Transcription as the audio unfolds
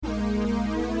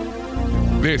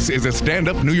This is a Stand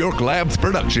Up New York Labs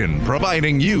production,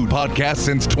 providing you podcasts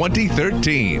since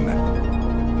 2013.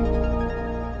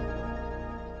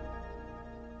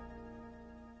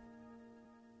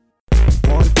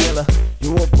 Born killer,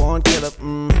 you a born killer,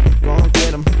 gon'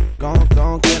 get him, gon'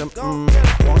 get him,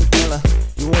 born killer,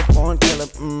 you a born killer,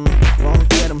 gon'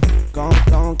 get him,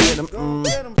 gon'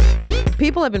 get him,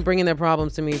 People have been bringing their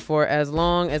problems to me for as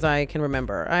long as I can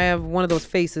remember. I have one of those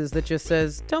faces that just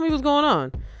says, tell me what's going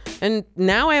on. And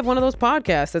now I have one of those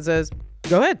podcasts that says,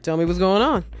 go ahead, tell me what's going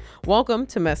on. Welcome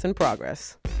to Mess in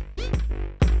Progress.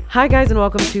 Hi guys, and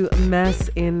welcome to Mess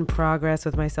in Progress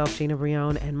with myself, Gina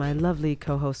Brion, and my lovely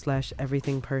co-host /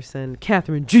 everything person,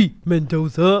 Catherine G.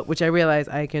 Mendoza, which I realize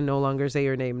I can no longer say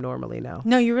your name normally now.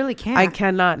 No, you really can't. I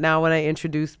cannot now when I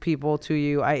introduce people to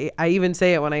you. I even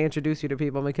say it when I introduce you to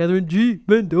people. I'm like, Catherine G.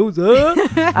 Mendoza.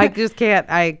 I just can't.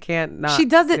 I can't not. She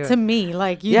does it to me.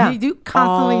 Like, you do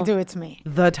constantly do it to me.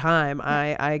 The time.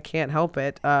 I can't help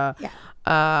it. Yeah.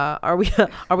 Are we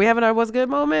having our what's good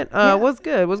moment? Yeah. What's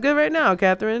good right now,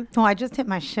 Catherine? No, I just hit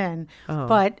my shin. Oh.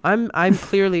 But I'm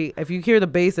clearly, if you hear the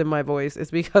bass in my voice,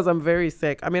 it's because I'm very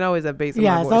sick. I mean, I always have bass in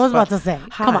my voice. yes, I was about to say,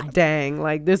 come on. Dang,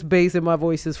 like this bass in my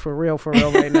voice is for real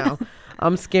right now.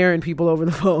 I'm scaring people over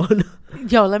the phone.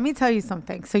 Yo, let me tell you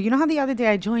something. So you know how the other day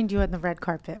I joined you at the red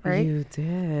carpet, right? You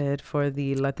did, for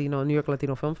the New York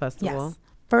Latino Film Festival. Yes.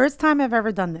 First time I've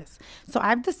ever done this. So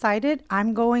I've decided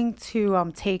I'm going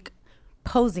to take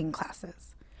posing classes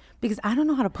because I don't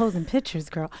know how to pose in pictures,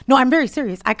 girl. No, I'm very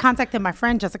serious. I contacted my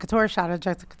friend Jessica Torres. Shout out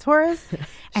Jessica Torres.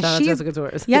 Shout out Jessica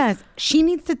Torres. Yes, she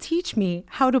needs to teach me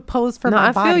how to pose for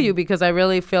my body. I feel you, because I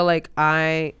really feel like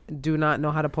I do not know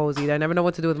how to pose either. I never know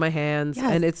what to do with my hands.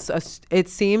 Yes. And it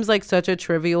seems like such a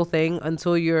trivial thing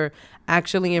until you're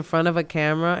actually in front of a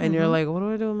camera and you're like, what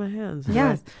do I do with my hands?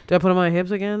 Yes. Do I put on my hips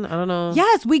again? I don't know.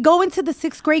 Yes, we go into the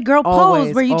 6th grade girl Always,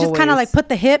 pose where you just kind of like put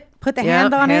the hand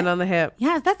on it. Hand on the hip.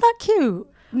 Yes, that's not cute.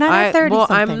 Not at 30 well,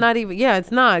 something. I'm not even, it's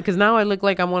not, because now I look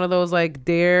like I'm one of those like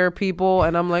dare people,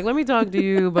 and I'm like, let me talk to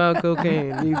you about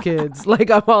cocaine, you kids. Like,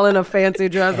 I'm all in a fancy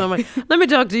dress. I'm like, let me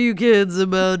talk to you kids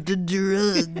about the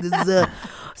drugs.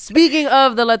 Speaking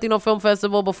of the Latino Film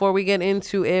Festival, before we get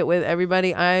into it with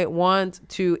everybody, I want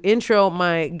to intro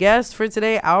my guest for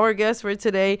today, our guest for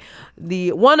today,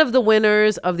 one of the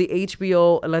winners of the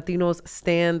HBO Latinos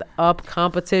Stand Up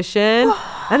competition.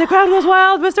 And the crowd goes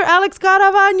wild, Mr. Alex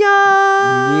Caravagno.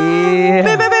 Yeah.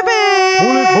 Beep, beep, beep, beep.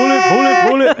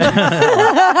 Pull it.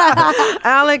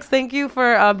 Alex, thank you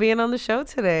for being on the show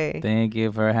today. Thank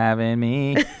you for having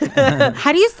me.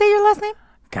 How do you say your last name?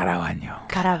 Caravagno.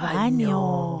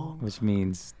 Which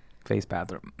means face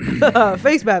bathroom.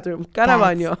 Face bathroom.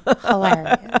 Caravagno. That's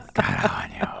hilarious.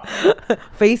 Caravagno.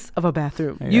 Face of a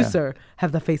bathroom. Yeah. You, sir,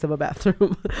 have the face of a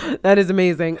bathroom. That is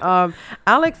amazing.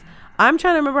 Alex, I'm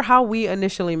trying to remember how we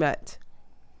initially met.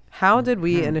 How did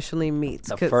we initially meet?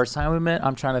 The first time we met,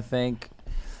 I'm trying to think.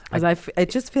 It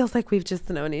just feels like we've just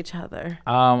known each other.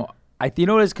 You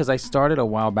know what it is? Because I started a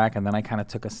while back and then I kind of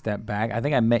took a step back. I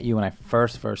think I met you when I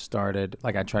first started.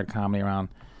 Like, I tried comedy around,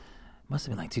 must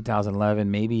have been like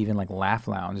 2011, maybe even like Laugh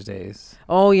Lounge days.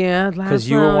 Oh, yeah. Because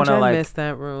you were one of I missed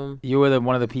that room. You were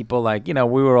one of the people, like, you know,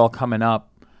 we were all coming up.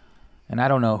 And I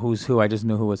don't know who's who. I just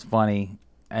knew who was funny.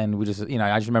 And we just, you know,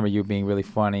 I just remember you being really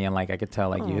funny. And like, I could tell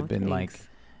like you had been thanks. like,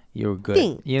 you were good.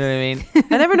 Thanks. You know what I mean?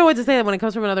 I never know what to say when it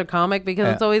comes from another comic,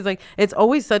 because it's always like, it's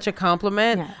always such a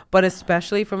compliment, but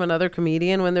especially from another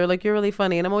comedian when they're like, you're really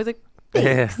funny. And I'm always like,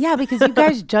 thanks. Yeah, because you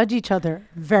guys judge each other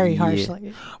very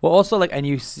harshly. Well, also like, and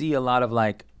you see a lot of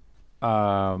like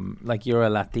you're a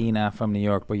Latina from New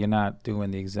York, but you're not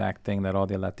doing the exact thing that all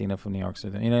the Latina from New York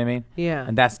are doing. You know what I mean? Yeah.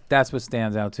 And that's what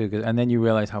stands out too. And then you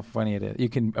realize how funny it is. You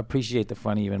can appreciate the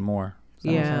funny even more. Does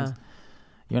that make sense?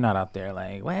 You're not out there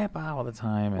like all the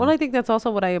time. Well, I think that's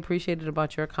also what I appreciated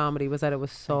about your comedy, was that it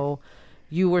was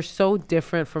you were so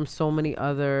different from so many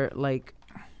other like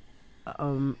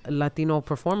Latino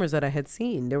performers that I had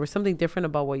seen. There was something different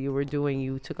about what you were doing.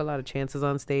 You took a lot of chances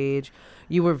on stage.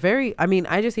 You were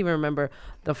I just even remember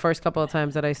the first couple of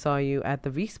times that I saw you at the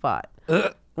V-Spot.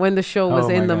 When the show was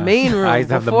in the main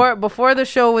room, before the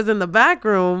show was in the back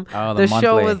room, the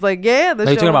show was like, You're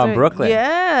talking about Brooklyn?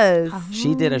 Yes.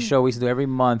 She did a show we used to do every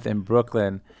month in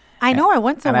Brooklyn. I know, I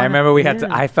went to one. And I remember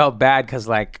I felt bad because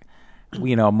like,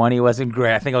 you know, money wasn't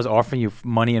great. I think I was offering you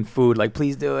money and food. Like,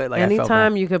 please do it. Like,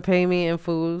 anytime you could pay me in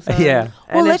food. So. Yeah.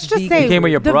 Well, let's just say you came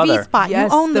with your brother. V-Spot. Yes,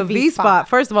 you own the V-Spot.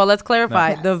 First of all, let's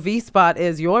clarify. Yes. The V-Spot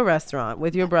is your restaurant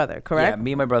with your brother, correct? Yeah,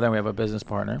 me and my brother, and we have a business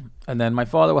partner. And then my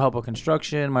father will help with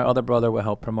construction. My other brother will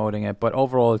help promoting it. But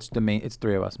overall, it's it's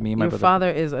three of us. Me and my Your brother.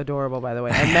 father is adorable, by the way.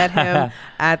 I met him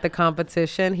at the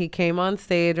competition. He came on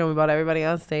stage and we brought everybody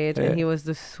on stage, and he was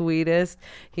the sweetest.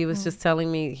 He was just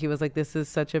telling me, he was like, this is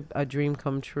such a dream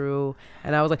come true.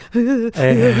 And I was like,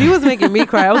 he was making me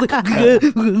cry. I was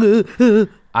like,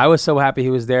 I was so happy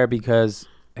he was there because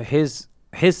his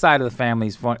side of the family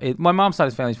is fun. My mom's side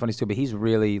of the family is funny too, but he's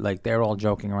really like, they're all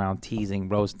joking around, teasing,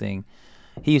 roasting.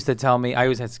 He used to tell me, I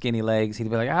always had skinny legs. He'd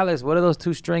be like, Alice, what are those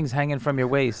two strings hanging from your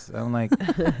waist? I'm like,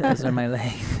 those are my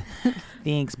legs.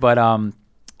 Thanks. But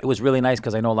it was really nice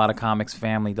because I know a lot of comics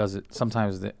family does it.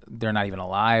 Sometimes they're not even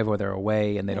alive or they're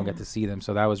away and they don't get to see them.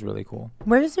 So that was really cool.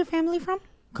 Where is your family from?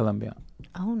 Colombia.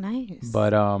 Oh, nice.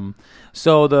 But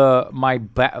so I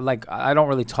don't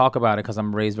really talk about it because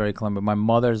I'm raised very Colombian. My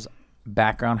mother's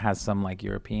background has some like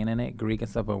European in it, Greek and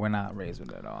stuff, but we're not raised with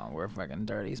it at all. We're fucking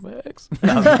dirty smacks.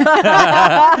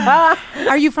 Are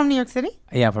you from New York City?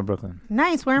 Yeah, I'm from Brooklyn.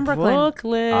 Nice. Where in Brooklyn?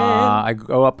 Brooklyn. I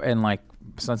grew up in like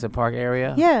Sunset Park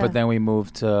area. Yeah. But then we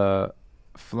moved to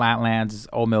Flatlands,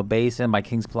 Old Mill Basin by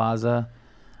Kings Plaza.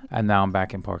 And now I'm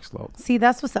back in Park Slope. See,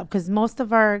 that's what's up, because most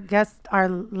of our guests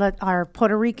are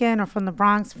Puerto Rican or from the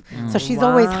Bronx. So she's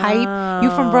always hype. You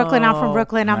from Brooklyn, I'm from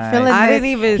Brooklyn. I'm Nice. feeling this. I didn't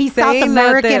even He's say South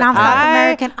American, nothing. I'm South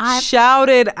American. I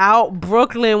shouted out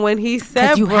Brooklyn when he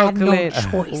said you had Brooklyn. no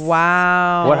choice.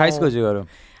 Wow. What high school did you go to?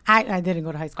 I didn't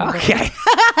go to high school. Okay.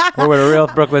 We're with a real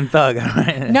Brooklyn thug.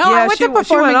 Right? No, I went to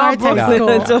performing arts high Brooklyn school.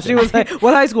 until she was like,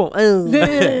 what high school?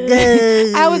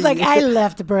 I was like, I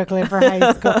left Brooklyn for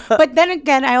high school. But then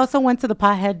again, I also went to the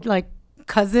pothead like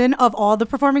cousin of all the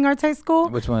performing arts high school.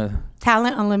 Which one?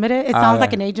 Talent Unlimited. It sounds yeah.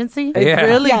 like an agency. It Yeah.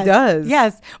 really Yes, does.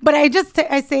 Yes. But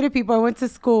I say to people, I went to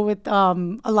school with a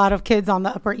lot of kids on the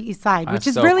Upper East Side, which That's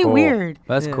is so really cool. weird.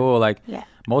 That's cool. Like Yeah.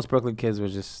 most Brooklyn kids were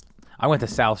just. I went to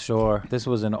South Shore. This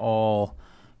was an all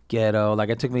ghetto. Like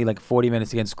it took me like 40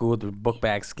 minutes to get in school through book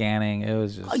bag scanning. It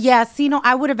was just. Yeah, see, no,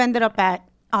 I would have ended up at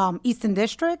Easton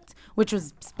District, which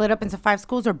was split up into 5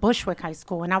 schools, or Bushwick High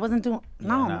School, and I wasn't doing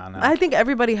No. I think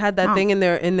everybody had that thing in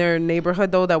their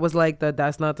neighborhood though that was like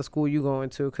that's not the school you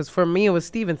going to. Because for me it was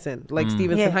Stevenson, like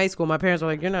Stevenson Yeah. High School. My parents were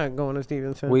like, you're not going to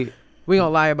Stevenson. We gonna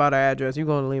lie about our address. You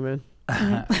going to Lehman?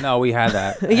 no, we had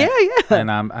that. Yeah.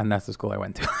 And that's the school I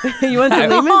went to. You went to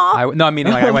Lehman? No, I mean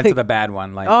like I went to the bad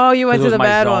one. Like Oh, you went 'cause it to was the my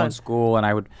bad zone one. school, and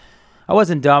I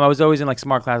wasn't dumb. I was always in like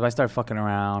smart class, but I started fucking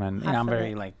around, and I'm feel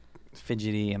very it. like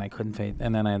fidgety, and I couldn't fade.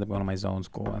 And then I ended up going to my zone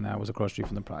school, and that was across the street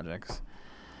from the projects.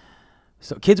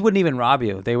 So kids wouldn't even rob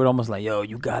you. They would almost like, yo,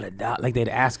 you got $1. Like they'd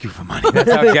ask you for money.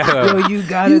 That's how ghetto. Yo, you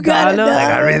got a dollar? Like,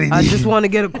 I really I need just want to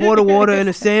get a quart of water and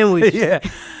a sandwich. yeah.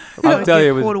 I'll tell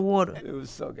you, Quart of water. it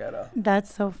was so ghetto.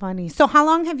 That's so funny. So how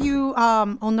long have you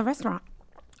owned the restaurant?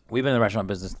 We've been in the restaurant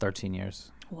business 13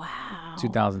 years. Wow.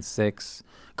 2006.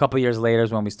 A couple years later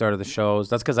is when we started the shows.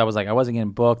 That's because I wasn't getting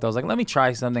booked. I was like, let me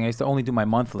try something. I used to only do my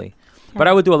monthly, but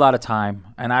I would do a lot of time,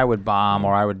 and I would bomb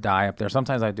or I would die up there.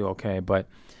 Sometimes I do okay, but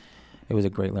it was a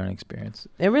great learning experience.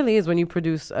 It really is when you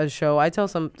produce a show. I tell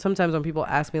sometimes when people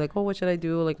ask me like, oh, what should I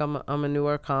do? Like I'm a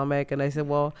newer comic. And I said,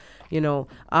 well,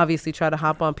 obviously try to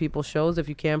hop on people's shows if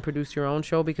you can produce your own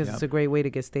show, because it's a great way to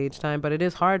get stage time. But it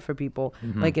is hard for people,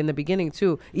 like in the beginning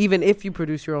too. Even if you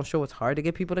produce your own show, it's hard to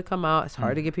get people to come out. It's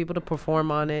hard to get people to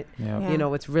perform on it. Yeah.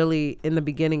 Yeah. It's really, in the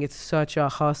beginning, it's such a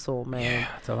hustle, man.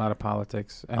 It's a lot of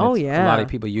politics. And Oh, it's yeah. a lot of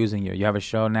people using you. You have a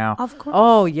show now. Of course.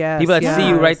 Oh, yes. People that see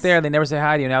you right yes. there, they never say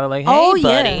hi to you. Now they're like, hey, Oh,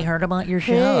 buddy, yeah. heard about your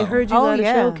show. Hey, heard you Oh, got a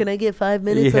yeah. show. Can I get 5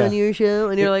 minutes Yeah. on your show?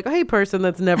 And you're like, hey, person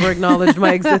that's never acknowledged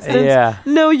my existence. Yeah.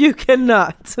 No, you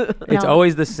cannot. It's No.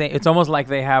 always the same. It's almost like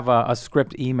they have a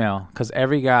script email, because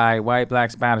every guy, white, black,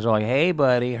 Spanish, are like, hey,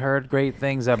 buddy, heard great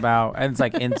things about, and it's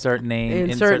like insert name.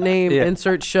 Insert name, yeah.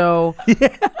 insert show.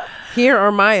 Here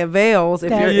are my avails. If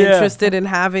you're Yeah. interested in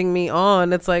having me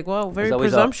on, it's like, well, very There's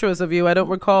always presumptuous of you. I don't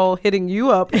recall hitting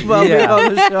you up about me Yeah.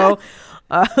 on the show.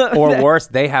 Or worse,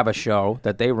 they have a show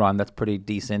that they run that's pretty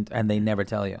decent, and they never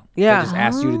tell you. Yeah. They just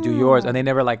ask you to do yours, and they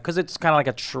never because it's kind of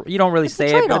like you don't really It's a say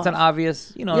it, but it's an trade-off.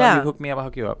 obvious, Yeah. you hook me up, I'll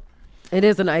hook you up. It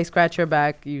is an I scratch your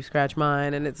back, you scratch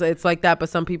mine, and it's like that. But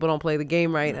some people don't play the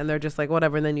game right, and they're just like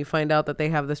whatever. And then you find out that they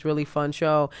have this really fun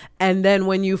show, and then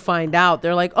when you find out,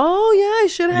 they're like, oh yeah, I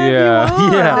should have Yeah. you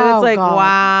on. Yeah. And it's Oh, like God.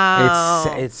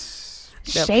 wow, It's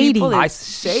Yeah, Shady. people I-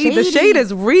 is shade. The shade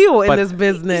is real in But- this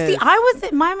business. See, I was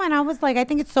in my mind, I was like, I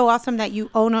think it's so awesome that you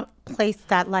own a place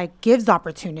that like gives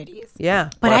opportunities. yeah,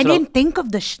 But Well, I so- didn't think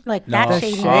of that No.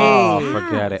 shady. Oh, Shade.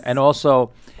 forget it. And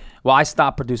also, I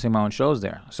stopped producing my own shows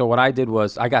there. So what I did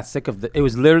was I got sick of it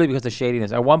was literally because of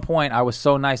shadiness. At one point, I was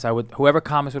so nice. Whoever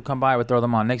comics would come by, I would throw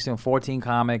them on. Next thing, 14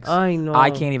 comics. I know.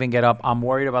 I can't even get up. I'm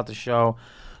worried about the show.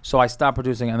 So I stopped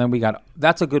producing, and then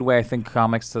that's a good way, I think,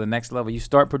 comics to the next level. You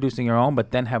start producing your own,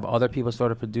 but then have other people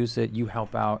sort of produce it. You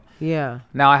help out. Yeah.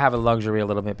 Now I have a luxury a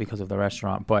little bit because of the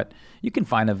restaurant, but you can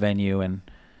find a venue, and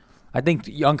I think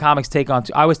young comics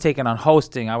I was taking on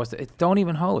hosting. Don't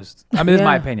even host. I mean, this is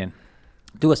my opinion.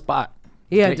 Do a spot.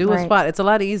 Yeah, do a Right. spot. It's a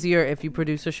lot easier if you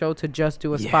produce a show to just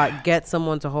do a spot. Get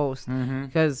someone to host.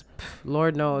 Because,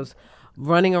 Lord knows,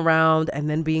 running around and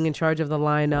then being in charge of the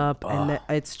lineup, and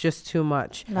it's just too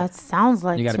much. That sounds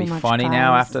like You got to too be much, funny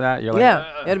now guys. after that. You're like, Yeah,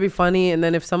 it'll be funny. And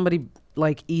then if somebody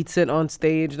like eats it on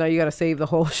stage, now you got to save the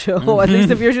whole show. At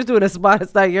least if you're just doing a spot,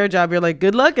 it's not your job. You're like,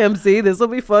 good luck, MC. This will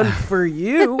be fun for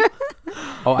you.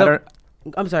 oh, I don't.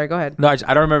 I'm sorry. Go ahead. No, I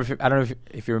don't remember. I don't know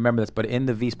if you remember this, but in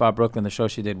the V Spot Brooklyn, the show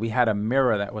she did, we had a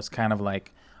mirror that was kind of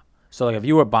like, so like if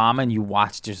you were bombing, you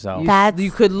watched yourself.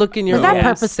 You could look in your Was that own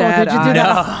purposeful? sad Did you do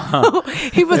eyes.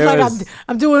 that? He was It like, was-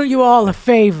 I'm doing you all a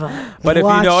favor. But if you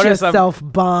Watch notice, yourself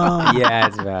bomb. yeah,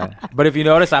 it's bad. But if you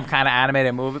notice, I'm kind of animated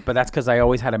and move it, but that's because I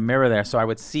always had a mirror there, so I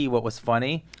would see what was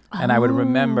funny, and I would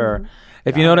remember.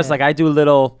 If you notice, like I do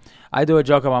a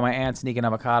joke about my aunt sneaking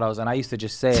avocados, and I used to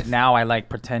just say it. Now I like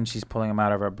pretend she's pulling them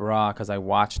out of her bra because I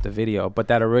watched the video, but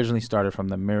that originally started from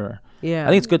the mirror. Yeah. I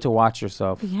think it's good to watch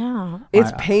yourself. Yeah.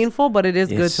 It's painful, but it is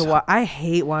good It's to watch. I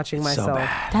hate watching it's so myself.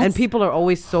 bad. And people are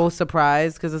always so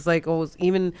surprised because it's like,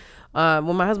 even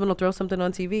when my husband will throw something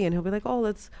on TV and he'll be like, oh,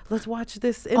 let's watch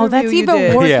this interview. Oh, that's you even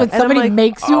did. worse Yeah. when And I'm somebody like,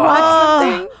 makes you watch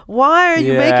something. Why are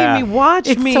you Yeah. making me watch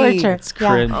It's me? torture. It's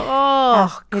cringe.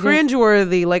 Oh, Yeah, it is.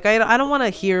 cringeworthy. Like I don't want to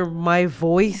hear my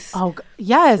voice. Oh,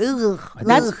 yes. Ugh.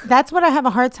 That's what I have a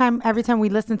hard time every time we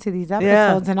listen to these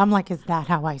episodes, and I'm like, is that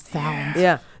how I sound?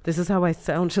 Yeah, this is how I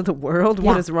sound to the world. Yeah.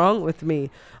 What is wrong with me?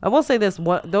 I will say this: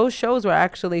 those shows were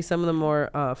actually some of the more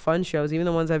fun shows, even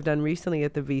the ones I've done recently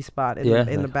at the V Spot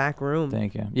in the back room.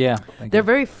 Thank you. Yeah. Thank They're you.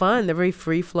 very fun. They're very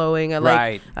free flowing.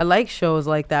 Right. I like shows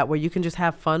like that where you can just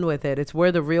have fun with it. It's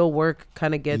where the real work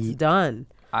kind of gets done.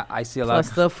 I see a lot. Plus,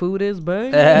 the food is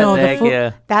banging. No, the Thank food,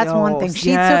 you. that's one Yo, thing.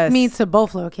 She yes. took me to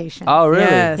both locations. Oh, really?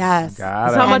 Yes. Yes. Got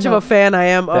That's it. how much of a fan I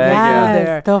am of the Thank food you. Yes,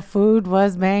 there. the food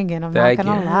was banging. I'm Thank not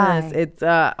gonna you. lie. Yes, it's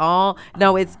all.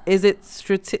 Now, is it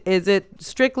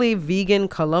strictly vegan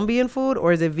Colombian food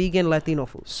or is it vegan Latino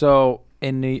food? So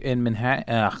in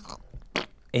Manhattan,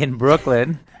 in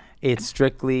Brooklyn, it's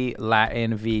strictly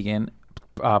Latin, vegan,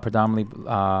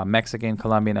 predominantly Mexican,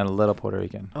 Colombian, and a little Puerto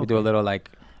Rican. We do a little like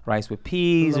rice with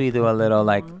peas. We do a little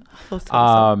like.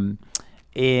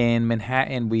 In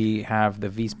Manhattan, we have the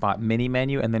V Spot mini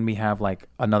menu, and then we have like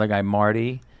another guy,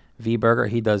 Marty V Burger.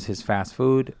 He does his fast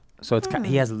food, so it's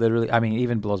he has literally. I mean, it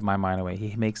even blows my mind away.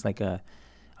 He makes like a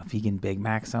vegan Big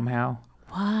Mac somehow.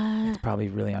 What? It's probably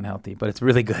really unhealthy, but it's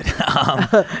really good.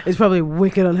 It's probably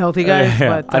wicked unhealthy, guys.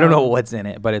 Yeah. But I don't know what's in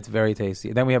it, but it's very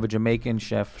tasty. Then we have a Jamaican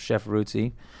chef, Chef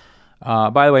Rootsy.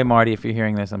 By the way, Marty, if you're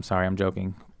hearing this, I'm sorry, I'm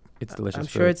joking. It's delicious. I'm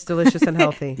food. sure it's delicious and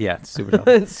healthy. Yeah, it's super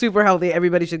healthy. It's super healthy.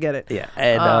 Everybody should get it. Yeah,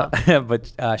 and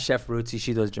but Chef Rootsy,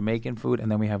 she does Jamaican food,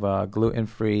 and then we have a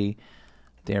gluten-free,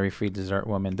 dairy-free dessert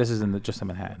woman. This is just in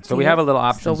Manhattan, so we have a little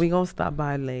options. So we gonna stop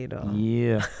by later.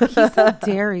 Yeah, He said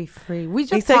dairy free. We He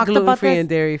just said talked gluten about free this. and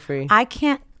dairy free. I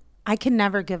can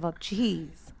never give up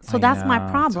cheese. So I that's my know,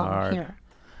 it's problem hard. here.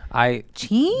 I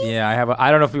Cheese?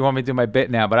 don't know if you want me to do my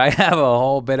bit now, but I have a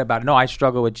whole bit about it. No, I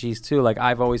struggle with cheese too. Like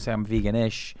I've always said I'm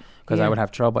vegan-ish because I Yeah. would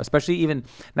have trouble, especially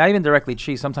not even directly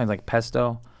cheese. Sometimes like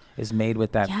pesto is made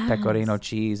with that pecorino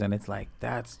cheese, and it's like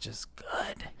that's just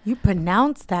good. You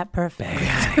pronounce that perfectly.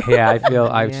 Yeah, I feel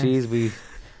Yes.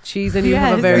 cheese. And you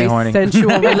have a Yes. very Very horny.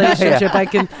 sensual relationship. I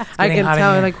can getting hot in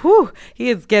tell. here. Like, whew, he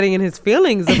is getting in his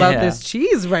feelings about Yeah. this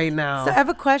cheese right now. So I have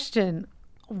a question.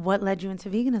 What led you into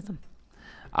veganism?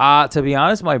 To be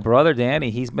honest, my brother Danny,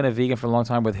 he's been a vegan for a long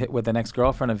time with an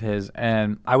ex-girlfriend of his,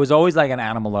 and I was always like an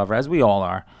animal lover, as we all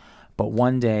are. But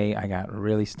one day I got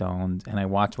really stoned and I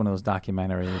watched one of those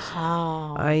documentaries,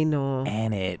 Oh. I know.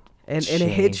 and it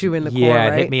hit you in the core, Yeah, it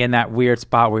right? hit me in that weird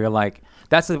spot where you're like,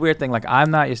 that's the weird thing. Like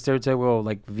I'm not your stereotypical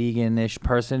like vegan-ish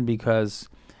person because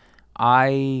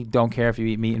I don't care if you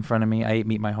eat meat in front of me. I eat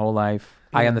meat my whole life.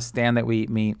 I Yeah. understand that we eat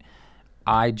meat.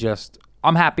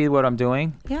 I'm happy with what I'm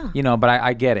doing. Yeah. You know, but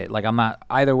I get it. Like I'm not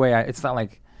either way. It's not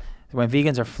like when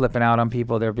vegans are flipping out on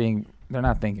people, they're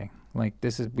not thinking. Like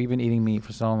we've been eating meat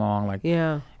for so long. Like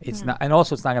Yeah. it's not, and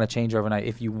also it's not going to change overnight.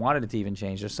 If you wanted it to even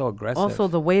change, they're so aggressive. Also,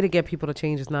 the way to get people to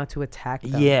change is not to attack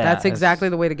them. Yeah, That's it's- exactly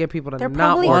the way to get people to They're not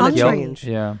probably want to hungry. change.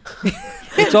 Yeah.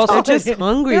 It's also They're just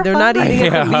hungry. They're not hungry. eating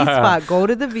at the V Yeah. Spot. Go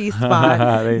to the V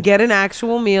Spot, get an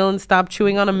actual meal, and stop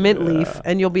chewing on a mint leaf,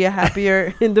 and you'll be a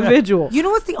happier individual. You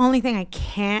know what's the only thing I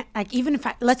can't, like, even if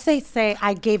let's say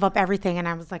I gave up everything and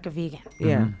I was like a vegan.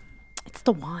 Yeah. Mm-hmm. It's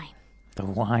the wine. The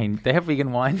wine. They have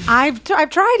vegan wine. I've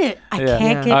tried it. I Yeah.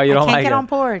 can't Yeah. Oh, you I don't can't like get it? on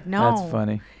board. No. That's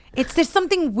funny. There's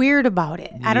something weird about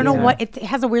it. I don't know Yeah. what it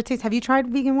has a weird taste. Have you tried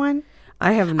vegan wine?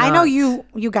 I have not. I know you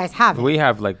guys have it. We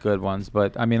have like good ones,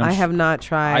 but I mean, I have not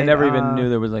tried. I never even knew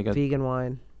there was like a vegan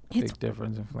wine. big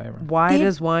difference in flavor. Why Yeah.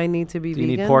 does wine need to be Do you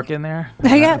vegan? need pork in there?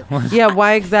 Yeah. Yeah,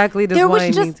 why exactly does There was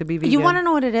wine just need to be vegan? you want to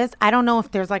know what it is? I don't know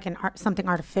if there's like something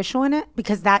artificial in it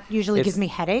because that usually It's- gives me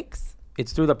headaches.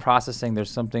 It's through the processing.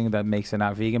 There's something that makes it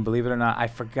not vegan. Believe it or not, I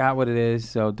forgot what it is,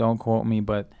 so don't quote me.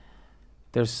 But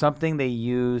there's something they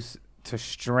use to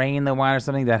strain the wine or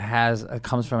something that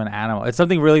comes from an animal. It's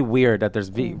something really weird that there's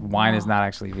wine is not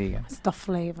actually vegan. It's the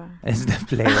flavor. It's the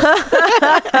flavor.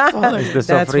 It's the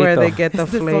That's where they sofrito. get the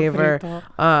It's the flavor.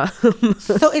 sofrito.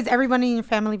 So is everybody in your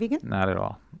family vegan? Not at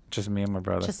all. Just me and my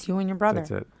brother. Just you and your brother.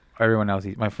 That's it. Everyone else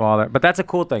eats. My father. But that's a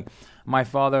cool thing. My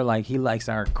father, like, he likes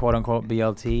our quote unquote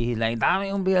BLT. He's like,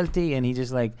 dame un BLT. And he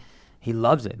just like, he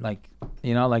loves it. Like,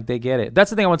 you know, like they get it. That's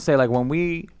the thing I would say. Like when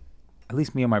we, at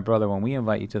least me and my brother, when we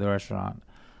invite you to the restaurant,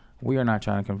 we are not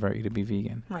trying to convert you to be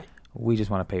vegan. Right. We just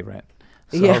want to pay rent.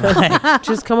 So, Yeah. like,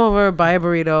 Just come over, buy a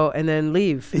burrito, and then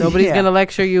leave. Nobody's Yeah. gonna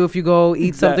lecture you if you go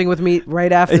eat something with meat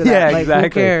right after that. Yeah, Like, exactly. who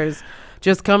cares?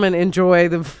 Just come and enjoy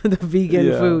the vegan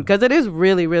Yeah. food because it is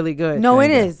really, really good. No, it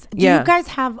Kinda. is. Do Yeah. you guys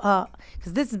have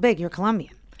because this is big, you're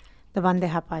Colombian. The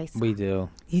bandeja paisa. we do.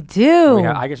 You do.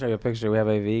 I can show you a picture. We have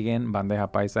a vegan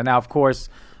bandeja paisa. Now, of course,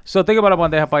 so think about a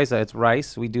bandeja paisa. It's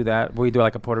rice. We do that. We do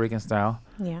like a Puerto Rican style.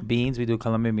 Yeah. Beans. We do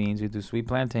Colombian beans. We do sweet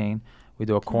plantain. We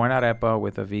do a corn arepa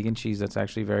with a vegan cheese that's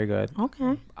actually very good.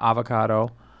 Okay. Avocado.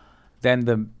 Then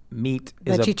the meat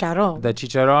The is chicharrón. the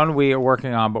chicharron we are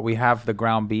working on, but we have the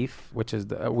ground beef, which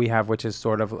is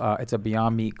sort of it's a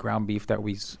Beyond Meat ground beef that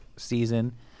we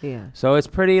season. Yeah. So it's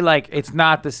pretty like it's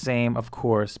not the same, of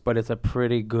course, but it's a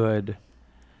pretty good.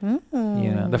 You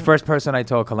know, the first person I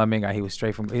told, Colombian guy, he was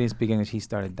straight from, he didn't speak English. He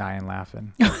started dying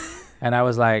laughing, and I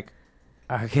was like,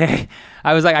 okay.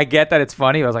 I was like, I get that it's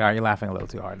funny. But I was like, are you laughing a little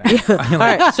too hard now? All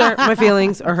right, sir. My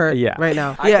feelings are hurt Yeah. right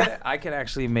now. I could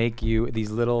actually make you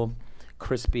these little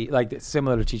crispy, like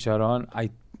similar to chicharron.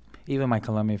 Even my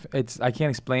Colombian, I can't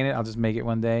explain it. I'll just make it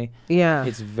one day. Yeah.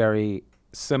 It's very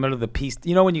similar to the piece.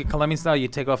 You know when you Colombian style, you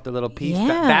take off the little piece. Yeah.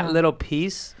 That little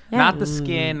piece, Yeah. not the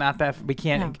skin, not that we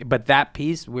can't. Yeah. But that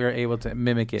piece, we're able to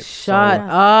mimic it. Shut So,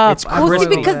 up. It's I'm Well, see,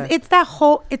 crispy. because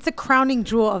it's a crowning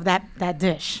jewel of that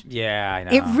dish. Yeah, I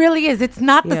know. It really is. It's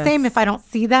not the Yes. same if I don't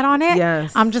see that on it.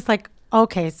 Yes. I'm just like,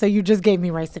 okay, so you just gave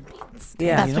me rice and beans.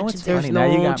 Yeah. That's You know what what's you There's funny? Now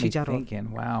you no got me chicharrón.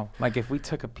 thinking. Wow, like if we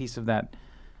took a piece of that,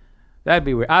 that'd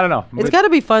be weird. I don't know. It's got to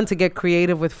be fun to get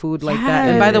creative with food like that.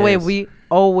 And Yes. by the way, It is. we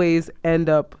always end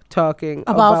up talking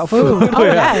About food. Oh,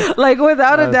 yes. Like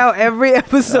without a That's- doubt, every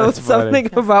episode that's funny.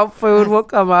 something about food will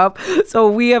come up. So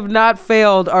we have not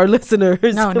failed our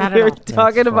listeners. No, not at We're all.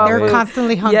 talking That's about funny. They're food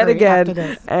constantly hungry yet again. after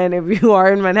this. And if you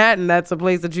are in Manhattan, that's a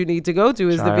place that you need to go to.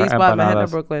 Is the Try V our Spot, Manhattan or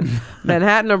empanadas. Brooklyn?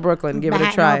 Manhattan or Brooklyn? Give it a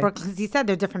Manhattan try. or Brooklyn, 'cause you said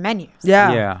they're different menus.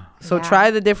 Yeah. Yeah. So Yeah.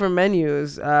 try the different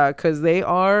menus because they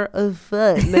are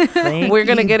fun. We're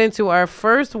going to get into our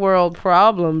first world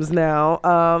problems now.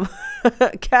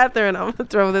 Catherine, I'm going to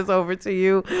throw this over to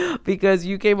you because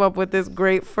you came up with this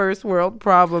great first world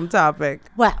problem topic.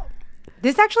 Well,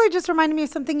 this actually just reminded me of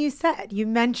something you said. You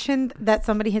mentioned that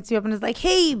somebody hits you up and is like,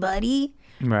 hey, buddy.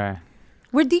 Right.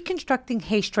 We're deconstructing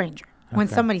Hey Stranger. When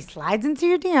Okay. somebody slides into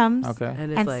your DMs Okay.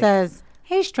 And it's and like, says,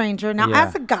 Hey Stranger. Now, Yeah.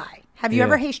 as a guy, have you Yeah.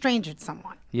 ever Hey Strangered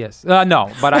someone? Yes.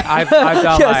 No, but I've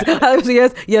done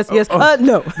yes, my. yes.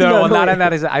 No. No, not in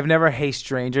that. I've never hey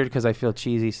stranger because I feel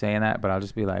cheesy saying that, but I'll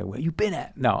just be like, "Where you been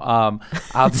at?" No,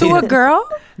 I'll be To a girl?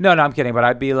 No, I'm kidding. But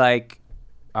I'd be like,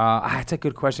 that's a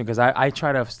good question because I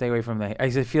try to stay away from the.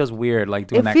 It feels weird, like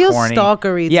doing It that feels corny.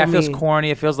 stalkery Yeah, to it feels me. corny.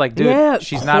 It feels like, dude, Yeah,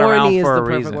 she's not around corny is for the a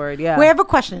perfect reason. word. Yeah. We have a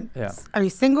question. Yeah. Are you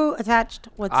single, attached?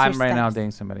 What's I'm your right now status?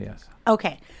 dating somebody. Yes,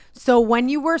 Okay. So when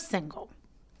you were single,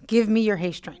 give me your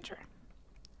Hey Stranger.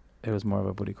 it was more of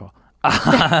a booty call.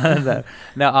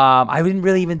 No, I didn't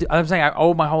really even do. I'm saying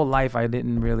my whole life I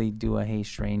didn't really do a hey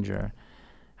stranger.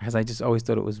 Because I just always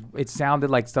thought it sounded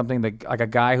like something that, like a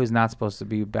guy who's not supposed to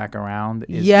be back around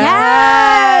is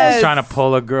Yes. trying to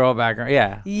pull a girl back around.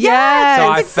 Yeah. Yes. So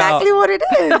I That's exactly felt- what it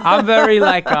is. I'm very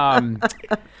like,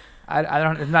 I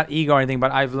don't, it's not ego or anything,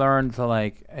 but I've learned to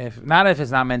like, if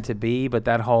it's not meant to be, but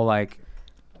that whole like,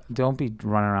 don't be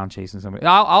running around chasing somebody.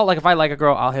 I'll like, if I like a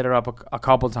girl, I'll hit her up a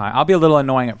couple times. I'll be a little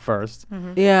annoying at first,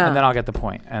 Yeah. and then I'll get the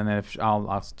point. And then I'll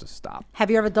just stop. Have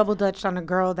you ever double dutched on a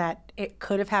girl that it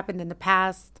could have happened in the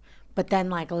past, but then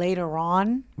like later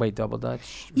on? Wait, double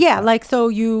dutch? Yeah, like so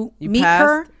you meet passed?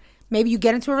 her, maybe you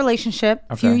get into a relationship,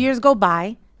 a few Okay. years go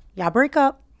by, y'all break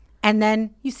up, and then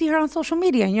you see her on social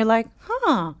media, and you're like,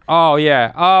 huh. Oh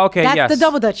yeah. Oh okay. That's yes. the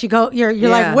double dutch. You go, you're Yeah.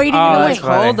 like waiting Oh, in the that's wait.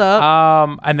 funny. Hold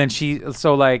up. And then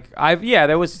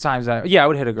there was times that I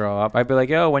would hit a girl up. I'd be like,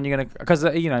 yo, when you gonna? Because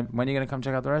when you gonna come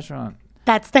check out the restaurant?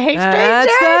 That's the Hey Stranger.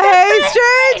 That's the Hey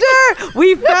Stranger.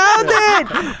 We found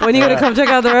it. When you gonna come check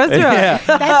out the restaurant? Yeah.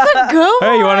 That's a good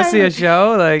one. Hey, you want to see a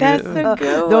show? Like That's a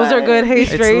good one. Those are good Hey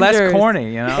it's Strangers. less corny,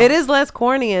 you know. It is less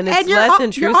corny and it's And you're, less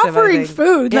you're intrusive. offering I think.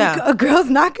 food. Yeah. Like a girl's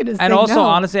not gonna say And also, no.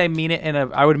 honestly, I would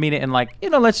mean it in like,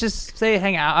 let's just say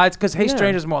hang out. It's because Hey Yeah.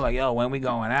 Stranger's more like, yo, when we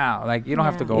going out? Like, you don't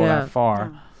have to go Yeah. that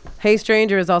far. Hey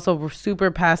Stranger is also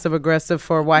super passive aggressive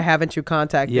for why haven't you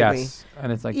contacted me? Yes.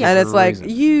 And it's like, And there's it's a like, reason.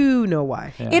 you know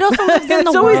why. Yeah. It also lives in the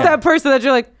It's always world. that person that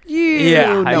you're like, you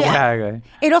Yeah, know why. exactly.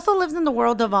 It also lives in the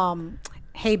world of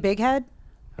Hey Big Head.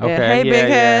 Yeah, Okay. hey, big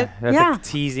head. That's Yeah. like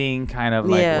teasing kind of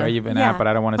like Yeah. where you've been at, but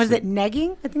I don't want to What see. is it?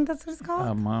 Negging? I think that's what it's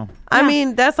called. Wow. I Yeah.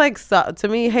 mean, that's like, to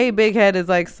me, hey, big head is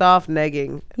like soft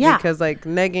negging. Yeah. Because like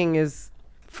negging is,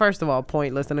 first of all,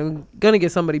 pointless, and I'm gonna get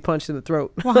somebody punched in the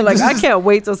throat. Like I can't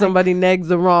wait till somebody negs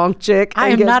the wrong chick. I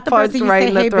and am gets not the punched person you right say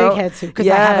in the Hey throat. Big Head to because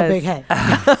I have a big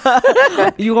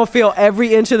head. You gonna feel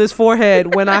every inch of this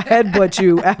forehead when I headbutt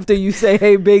you after you say,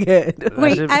 "Hey, big head."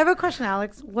 Wait, should- I have a question,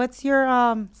 Alex. What's your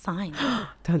sign?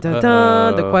 Dun, dun,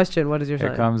 dun. The Uh-oh. question: what is your Here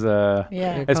sign? comes Yeah.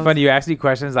 Here It's comes- funny you ask me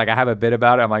questions like I have a bit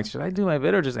about it. I'm like, should I do my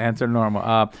bit or just answer normal?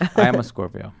 I am a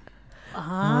Scorpio.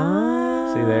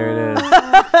 See, there it is.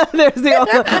 There's the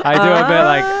I do a bit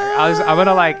like I'm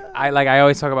gonna I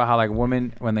always talk about how like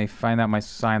women when they find out my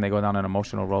sign they go down an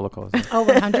emotional roller coaster. Oh,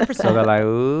 100%. So they're like,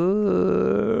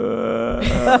 ooh,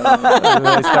 and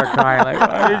they start crying like,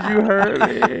 why did you hurt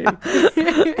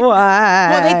me? Why?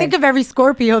 well, they think of every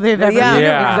Scorpio they've ever yeah, met.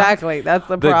 Yeah. exactly. That's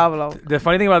the problem. The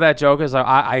funny thing about that joke is like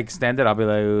I extend it. I'll be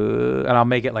like, ooh, and I'll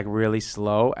make it like really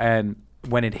slow. And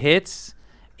when it hits,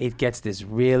 it gets this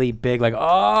really big, like, oh,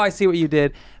 I see what you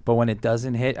did. But when it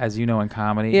doesn't hit, as you know in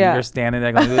comedy, Yeah. you're standing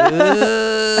there going,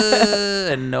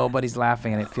 "Ugh," and nobody's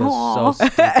laughing, and it feels so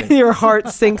stupid. Your heart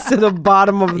sinks to the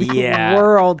bottom of the Yeah.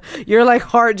 world. Your like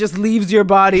heart just leaves your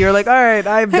body. You're like, all right,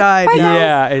 I've died. now.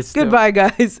 Yeah, it's Goodbye,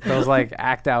 guys. those like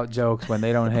act out jokes when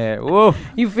they don't hit. Whoa.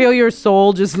 You feel your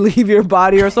soul just leave your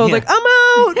body. Your soul's Yeah. like, I'm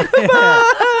out.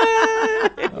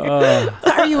 Goodbye.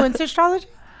 So are you into astrology?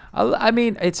 I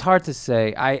mean, it's hard to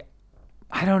say.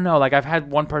 I don't know. Like I've had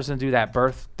one person do that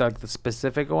birth, like the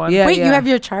specific one. Yeah. Wait, you have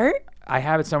your chart? I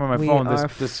have it somewhere on my We phone. are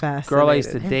This girl I used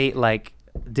to fascinated. date like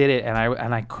did it, and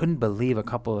I couldn't believe a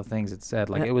couple of things it said.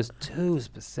 Like it was too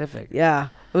specific. Yeah,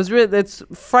 it was really. It's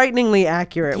frighteningly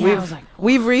accurate. Yeah, I was like,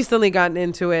 we've recently gotten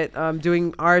into it,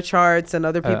 doing our charts and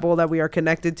other people that we are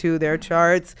connected to their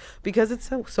charts because it's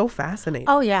so fascinating.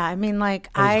 Oh, yeah. I mean, like,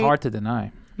 It was hard to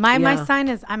deny. my Yeah. sign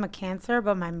is I'm a Cancer,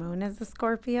 but my moon is a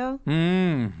Scorpio.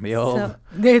 The old So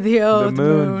they're the old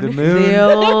moon. The moon. The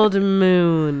old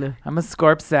moon. I'm a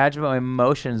Scorp Sag, but my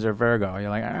emotions are Virgo.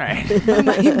 You're like, all right.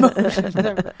 My emotions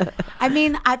are- I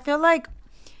mean, I feel like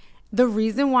the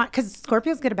reason why, because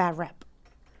Scorpios get a bad rep.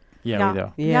 Yeah, we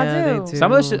do. Yeah, Y'all they do. do.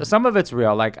 Some of it's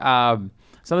real. Like some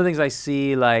of the things I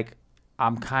see, like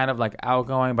I'm kind of like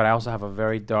outgoing, but I also have a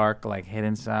very dark, like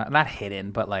hidden side. Not hidden,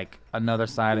 but like another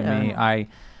side of me.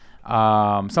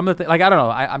 Some of the like I don't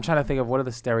know. I'm trying to think of what are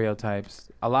the stereotypes.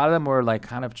 A lot of them were like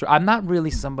kind of true. I'm not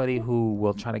really somebody who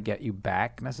will try to get you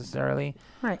back necessarily,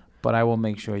 Right. but I will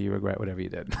make sure you regret whatever you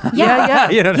did. Yeah.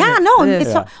 You know what I Yeah, mean? no, It it's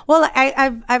is. so, well.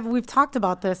 We've talked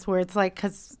about this where it's like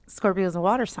because Scorpio is a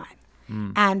water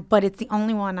sign, but it's the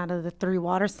only one out of the 3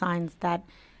 water signs that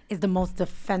is the most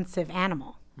defensive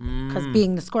animal because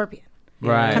being the scorpion,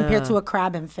 Right. compared to a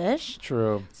crab and fish.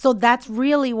 True. So that's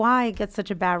really why it gets such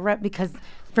a bad rep because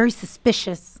very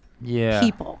suspicious Yeah.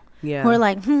 people Yeah. who are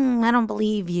like, I don't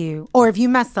believe you, or if you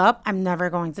mess up, I'm never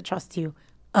going to trust you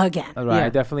again. Right. Yeah. I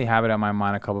definitely have it on my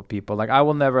mind. A couple people like I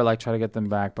will never like try to get them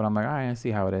back, but I'm like, all right, I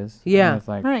see how it is. Yeah. And it's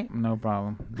like Right. no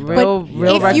problem. Real if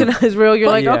you- recognize real. You're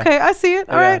like, Yeah. okay, I see it.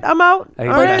 All Yeah. right, I'm out. But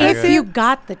All But right, I if see it. you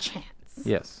got the chance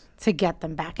Yes. to get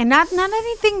them back, and not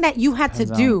anything that you had to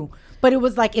Depends do, but it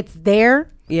was like it's there,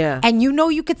 Yeah. and you know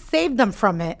you could save them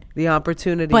from it, The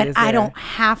opportunity but is I there. don't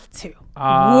have to.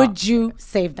 Uh, Would you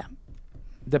save them?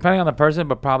 Depending on the person,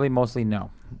 but probably mostly no.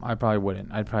 I probably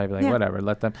wouldn't. I'd probably be like, Yeah. whatever,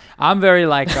 let them. I'm very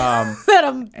like Let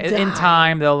them in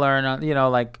time they'll learn.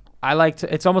 Like I like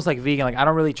to. It's almost like vegan. Like I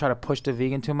don't really try to push the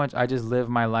vegan too much. I just live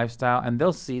my lifestyle, and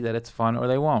they'll see that it's fun or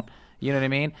they won't. You know what I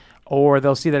mean? Or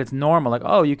they'll see that it's normal. Like,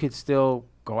 oh, you could still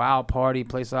go out, party,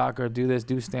 play soccer, do this,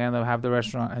 do stand up, have the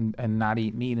restaurant, and not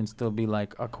eat meat and still be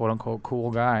like a quote unquote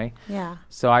cool guy. Yeah.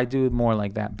 So I do more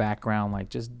like that background, like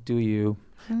just do you.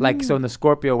 Like so in the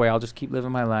Scorpio way, I'll just keep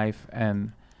living my life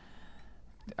and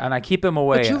and I keep them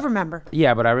away. But you remember.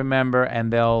 Yeah, but I remember,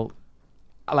 and they'll,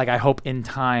 like, I hope in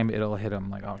time it'll hit them.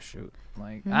 Like, oh shoot,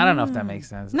 like I don't know if that makes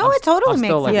sense. No, it totally I'm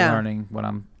still makes like sense. Yeah. learning what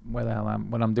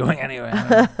I'm doing anyway. I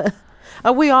don't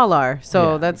know. We all are,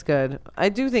 so Yeah. that's good. I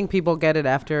do think people get it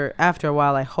after a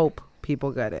while. I hope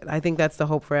people get it. I think that's the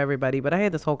hope for everybody. But I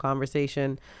had this whole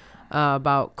conversation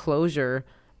about closure,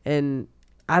 and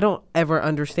I don't ever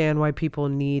understand why people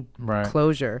need Right.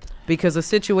 closure, because a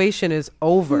situation is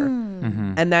over,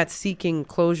 Mm-hmm. and that seeking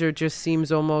closure just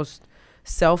seems almost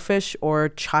selfish or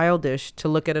childish to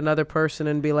look at another person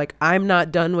and be like, I'm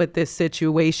not done with this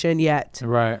situation yet.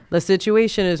 Right. The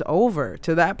situation is over.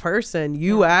 To that person,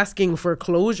 you asking for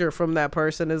closure from that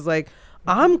person is like,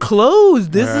 I'm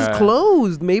closed. This Right. is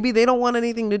closed. Maybe they don't want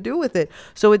anything to do with it.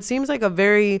 So it seems like a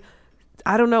very,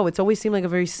 I don't know, it's always seemed like a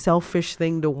very selfish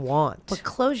thing to want. But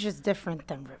closure's different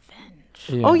than revenge.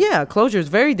 Yeah. Oh yeah, closure is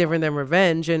very different than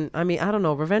revenge. And I mean, I don't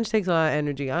know, revenge takes a lot of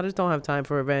energy. I just don't have time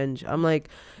for revenge. I'm like,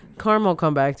 karma will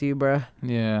come back to you, bruh.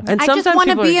 Yeah. And I just sometimes want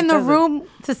to people be are in the defensive. room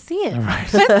to see it.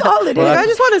 That's all it is. I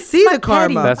just want to see my the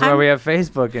karma. petty. That's why I'm- we have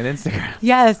Facebook and Instagram.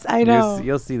 Yes, I know.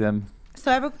 You'll see them. So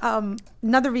I have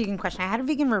another vegan question. I had a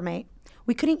vegan roommate.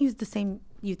 We couldn't use the same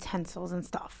utensils and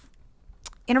stuff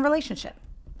in a relationship.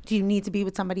 Do you need to be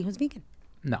with somebody who's vegan?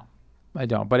 No, I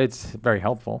don't. But it's very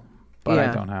helpful. But I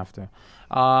Yeah. don't have to.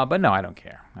 But no, I don't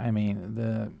care. I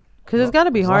mean, Because it's got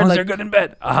to be as hard. long as Like, they're good in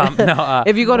bed. No,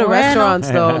 if you go to Bueno. restaurants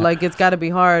though, like it's got to be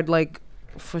hard, like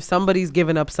for somebody's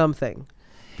giving up something,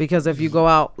 because if you go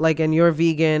out like and you're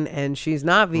vegan and she's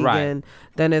not vegan, Right.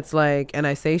 then it's like, and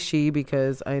I say she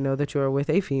because I know that you're with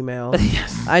a female.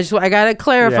 I gotta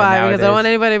clarify Yeah, because I don't nowadays. want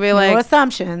anybody to be No like,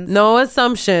 assumptions. no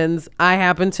assumptions. I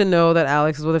happen to know that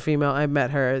Alex is with a female. I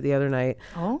met her the other night,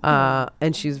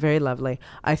 and she's very lovely.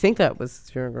 I think that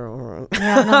was your girl.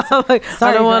 Yeah, no, Like,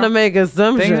 sorry, I don't want to girl. make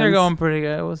assumptions. things are going pretty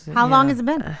good. We'll see. How long has it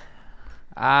been?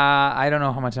 I don't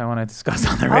know how much I want to discuss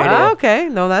on the radio. Oh, okay,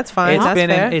 no, that's fine. It's That's been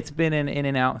fair. it's been an in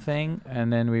and out thing,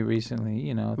 and then we recently,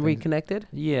 things- Reconnected.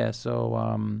 Yeah,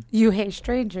 so You hate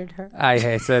strangered her.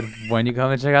 I said when you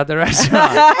come and check out the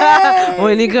restaurant,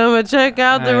 When you come and check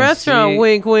out the And restaurant, she-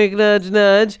 wink, wink, nudge,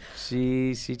 nudge.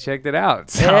 she checked it out.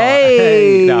 So,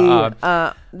 Hey, no,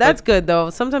 that's good though.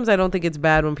 Sometimes I don't think it's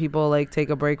bad when people like take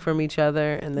a break from each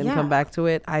other and then Yeah. come back to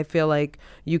it. I feel like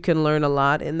you can learn a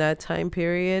lot in that time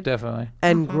period definitely.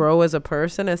 and grow as a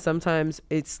person. And sometimes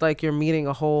it's like you're meeting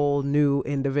a whole new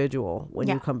individual when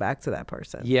Yeah. you come back to that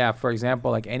person. Yeah, for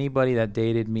example, like anybody that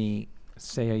dated me,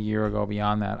 say a year ago,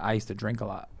 beyond that, I used to drink a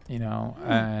lot,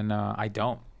 and I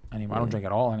don't anymore. I don't drink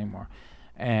at all anymore,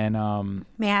 and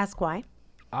May I ask why?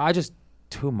 I just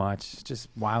too much, just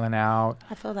wilding out.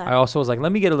 I feel that. I also was like,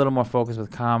 let me get a little more focused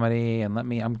with comedy,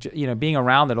 and being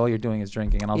around it, all you're doing is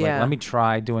drinking, and I was like, Yeah. let me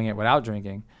try doing it without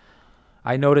drinking.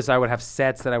 I noticed I would have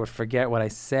sets that I would forget what I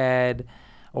said,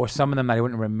 or some of them that I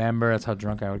wouldn't remember. That's how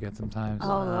drunk I would get sometimes. Oh,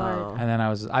 Lord. And then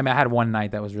I had one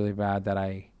night that was really bad that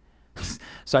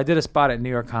so I did a spot at New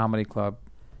York Comedy Club,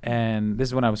 and this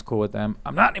is when I was cool with them.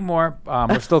 I'm not anymore.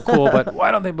 We're still cool, but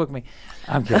why don't they book me?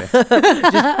 I'm kidding.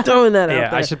 Throwing that out Yeah,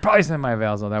 there. I should probably send my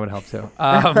avails though. That would help too.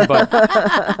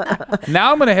 But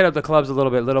now I'm gonna hit up the clubs a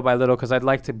little bit, little by little, because I'd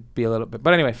like to be a little bit.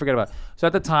 But anyway, forget about it. So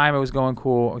at the time, it was going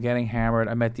cool, getting hammered.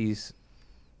 I met these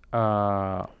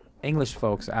English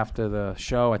folks after the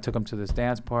show. I took them to this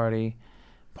dance party,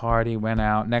 went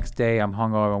out. Next day, I'm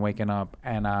hungover and waking up,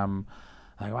 and I'm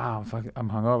like, wow, I'm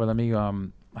hungover. Let me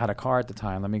I had a car at the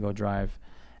time. Let me go drive,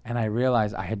 and I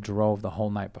realized I had drove the whole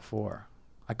night before.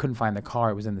 I couldn't find the car.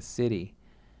 It was in the city.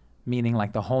 Meaning,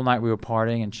 like, the whole night we were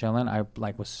partying and chilling, I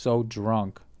like was so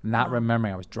drunk, not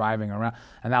remembering I was driving around,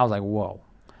 and I was like, "Whoa,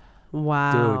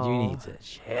 Wow. dude, you need to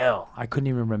chill." I couldn't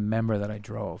even remember that I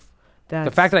drove. That's,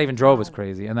 The fact that I even drove was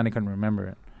crazy, and then I couldn't remember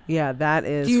it. yeah, that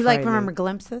is. Do you like frightening. remember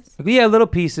glimpses? Yeah, little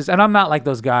pieces, and I'm not like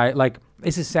those guys. Like,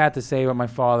 this is sad to say, but my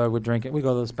father would drink it. We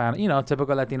go to the Spanish,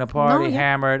 typical Latino party, yeah.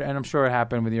 hammered, and I'm sure it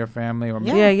happened with your family or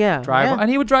Yeah, yeah. drive, Yeah. and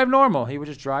he would drive normal. He would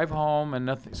just drive home and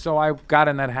nothing. So I got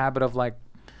in that habit of like,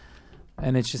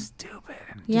 and it's just stupid,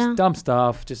 and Yeah. just dumb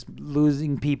stuff, just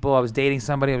losing people. I was dating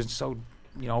somebody. I was so,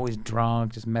 always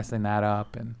drunk, just messing that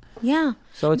up, and Yeah.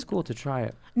 so it's cool to try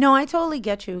it. No, I totally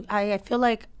get you. I feel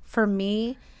like for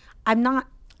me,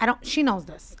 she knows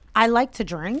this. I like to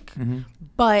drink,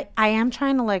 but I am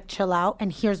trying to like chill out.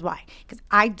 And here's why. Because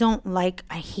I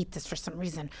hate this for some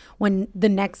reason. When the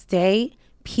next day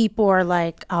people are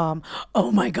like,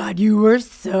 oh my God, you were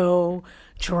so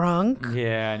drunk.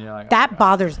 Yeah, and you're like, That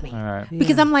bothers me. all right.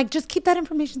 Because I'm like, just keep that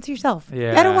information to yourself.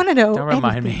 Yeah, I don't want to know. don't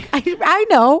remind anything. me. I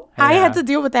know. I Yeah. had to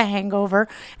deal with a hangover.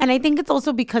 And I think it's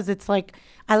also because it's like,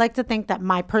 I like to think that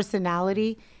my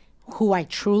personality, who I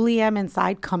truly am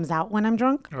inside comes out when I'm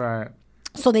drunk. Right.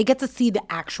 So they get to see the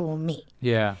actual me.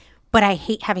 Yeah. But I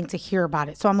hate having to hear about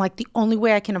it. So I'm like, the only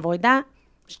way I can avoid that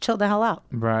is chill the hell out.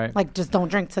 Right. Like, just don't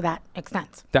drink to that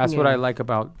extent. That's what I like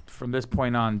about from this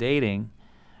point on dating.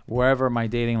 Wherever my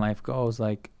dating life goes,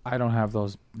 like I don't have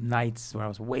those nights where I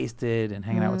was wasted and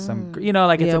hanging out with some,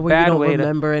 like it's a where you bad don't way to.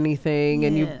 remember anything,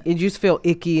 and you just feel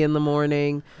icky in the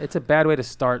morning. It's a bad way to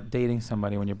start dating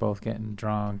somebody when you're both getting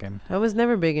drunk and. I was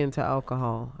never big into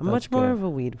alcohol. I'm That's much more good. of a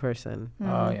weed person.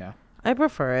 Oh yeah. I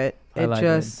prefer it. I It like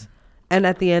just, and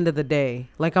at the end of the day,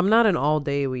 like I'm not an all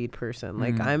day weed person.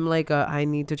 Like I'm like I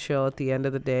need to chill at the end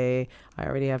of the day. I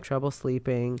already have trouble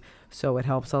sleeping, so it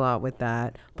helps a lot with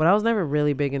that. But I was never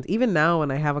really big into, even now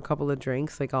when I have a couple of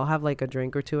drinks, like I'll have like a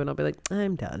drink or two and I'll be like,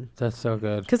 I'm done. That's so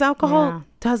good. Because alcohol Yeah.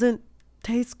 doesn't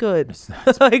taste good.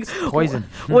 It's like poison.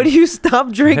 When you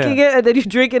stop drinking it and then you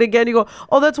drink it again, you go,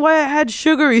 oh, that's why I had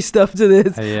sugary stuff to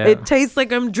this. Yeah. It tastes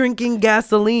like I'm drinking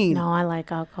gasoline. No, I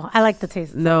like alcohol. I like the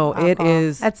taste. No, of it alcohol.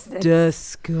 is It's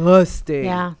disgusting.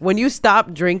 Yeah. When you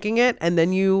stop drinking it and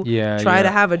then you Yeah, try yeah.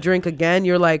 to have a drink again,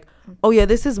 you're like, oh yeah,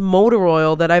 this is motor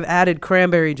oil that I've added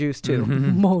cranberry juice to.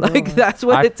 Like that's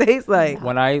what I- it tastes like.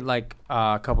 When I like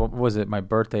my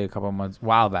birthday a couple months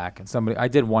while back, and I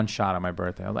did one shot on my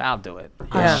birthday. I was like, I'll do it.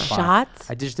 Yeah. fine. shot?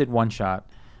 I just did one shot.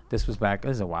 This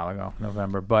is a while ago,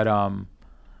 November. But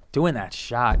doing that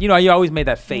shot, you always made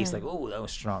that face like, oh, that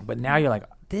was strong. But now you're like,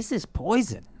 this is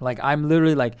poison. Like I'm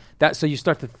literally like that. So you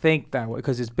start to think that way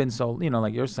because it's been so,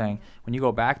 like you're saying, when you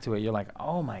go back to it, you're like,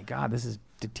 oh my God, this is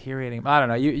deteriorating. I don't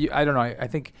know. I don't know. I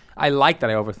think I like that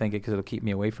I overthink it because it'll keep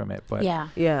me away from it. But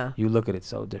Yeah. you look at it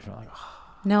so different. Like,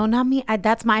 No, not me.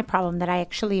 That's my problem that I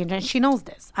actually enjoy. She knows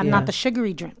this. I'm Yeah. not the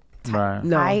sugary drink type. right.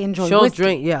 No, I enjoy She'll whiskey.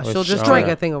 drink. Yeah, she'll just Oh, drink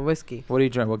yeah. a thing of whiskey. What do you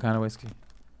drink? What kind of whiskey?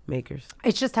 Makers.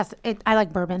 It just has to, I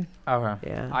like bourbon. Okay.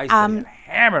 Yeah. I used to get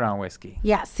hammered on whiskey.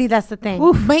 Yeah, see, that's the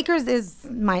thing. Makers is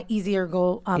my easier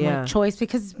goal Yeah. like, choice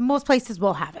because most places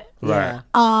will have it. Right.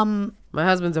 Yeah. My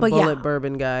husband's a but yeah. bullet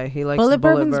bourbon guy. He likes Bullet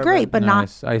bourbon's bourbon. great, but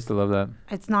Nice. I used to love that.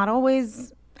 it's not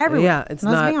always everywhere. Yeah, it's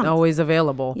Let's be not honest. always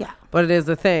available. Yeah. But it is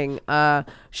a thing.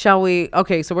 Shall we?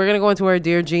 Okay, so we're going to go into our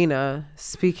Dear Gina.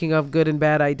 Speaking of good and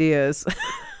bad ideas.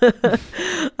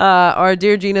 Our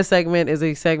Dear Gina segment is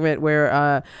a segment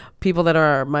where people that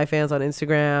are my fans on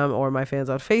Instagram or my fans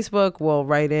on Facebook will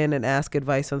write in and ask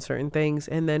advice on certain things,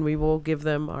 and then we will give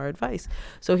them our advice.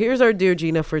 So here's our Dear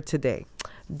Gina for today.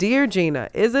 Dear Gina,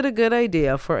 is it a good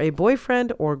idea for a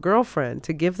boyfriend or girlfriend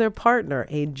to give their partner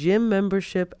a gym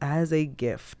membership as a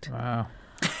gift? Wow.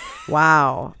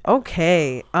 Wow.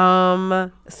 Okay.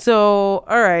 So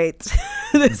all right.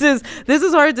 this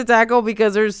is hard to tackle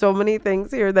because there's so many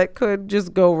things here that could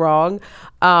just go wrong.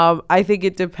 I think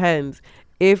it depends.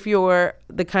 If you're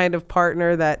the kind of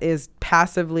partner that is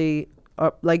passively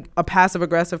like a passive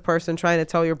aggressive person trying to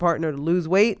tell your partner to lose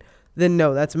weight, then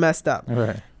no, that's messed up.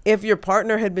 Right. If your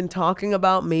partner had been talking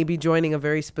about maybe joining a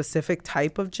very specific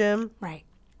type of gym, Right.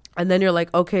 and then you're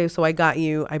like, okay, so I bought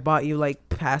you like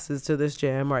passes to this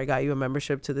gym, or I got you a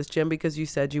membership to this gym because you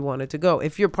said you wanted to go.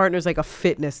 If your partner's like a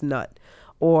fitness nut,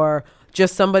 or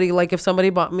just somebody, like if somebody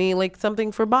bought me like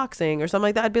something for boxing or something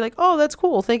like that, I'd be like, oh, that's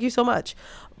cool. Thank you so much.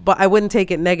 But I wouldn't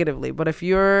take it negatively. But if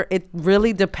it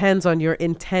really depends on your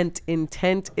intent.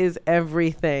 Intent is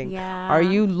everything. Yeah. Are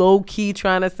you low key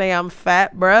trying to say I'm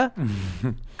fat, bruh?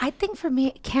 I think for me,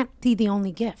 it can't be the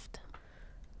only gift.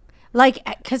 Like,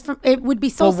 because it would be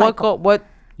so So what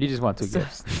You just want two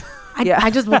gifts. yeah. I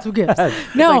just want two gifts.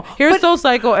 No, like, here's Soul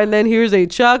Cycle, and then here's a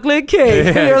chocolate cake.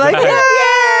 And you're like,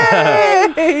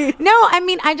 yay! no, I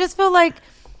mean, I just feel like,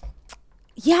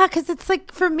 yeah, because it's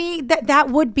like for me that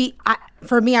would be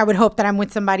for me. I would hope that I'm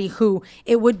with somebody who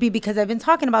it would be because I've been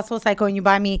talking about Soul Cycle, and you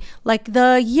buy me like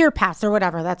the year pass or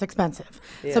whatever. That's expensive,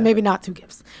 so maybe not two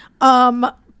gifts.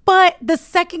 But the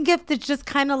second gift is just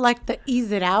kind of like to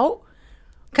ease it out.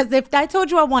 Because if I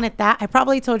told you I wanted that, I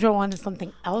probably told you I wanted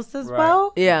something else as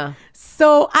well. Yeah.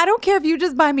 So I don't care if you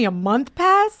just buy me a month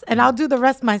pass and I'll do the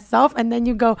rest myself. And then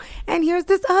you go, and here's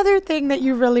this other thing that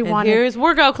you really And wanted. here's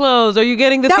workout clothes. Are you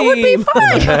getting the That theme? would be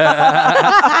fun.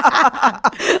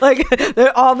 Like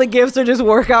all the gifts are just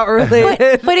workout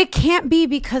related. but it can't be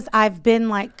because I've been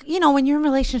like, when you're in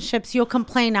relationships, you'll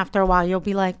complain after a while. You'll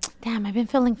be like, damn, I've been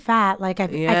feeling fat. Like I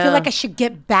feel like I should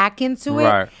get back into it.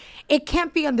 Right. It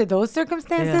can't be under those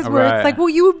circumstances Yeah. where Right. it's like, well,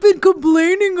 you've been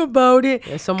complaining about it.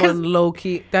 Yeah, someone low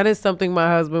key. That is something my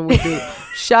husband would do.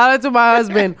 Shout out to my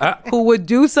husband who would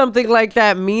do something like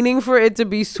that, meaning for it to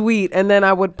be sweet, and then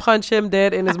I would punch him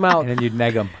dead in his mouth. And then you'd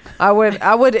neg them.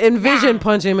 I would envision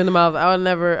punching him in the mouth.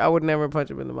 I would never punch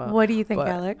him in the mouth. What do you think, But,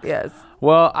 Alex? Yes.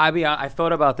 Well, I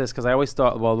thought about this because I always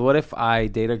thought, well, what if I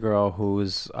date a girl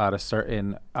who's at a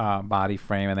certain body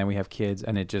frame, and then we have kids,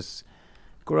 and it just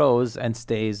grows and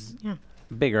stays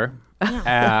bigger,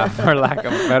 for lack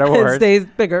of a better It word. stays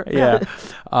bigger. Yeah.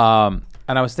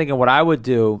 And I was thinking what I would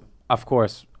do, of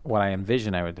course, what I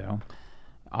envision I would do.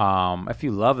 If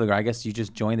you love the girl, I guess you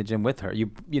just join the gym with her. You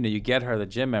get her the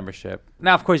gym membership.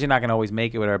 Now, of course, you're not gonna always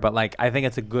make it with her, but like I think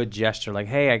it's a good gesture. Like,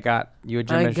 hey, I got you a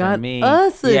gym I membership. got Me,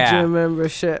 us a yeah. gym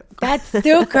membership. That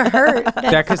still could hurt.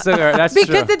 That could still hurt. That's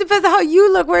Because true. it depends on how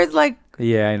you look. Where it's like,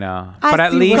 Yeah, I know. I But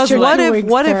at see least what Because you're what doing,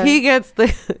 if sir. he gets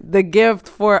the gift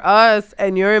for us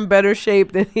and you're in better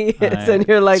shape than he is, Right. and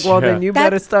you're like, well, Sure. then you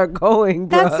better start going,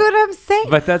 bro. that's what I'm saying.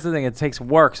 But that's the thing. It takes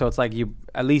work. So it's like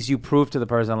at least you prove to the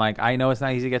person, like, I know it's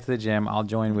not easy to get to the gym. I'll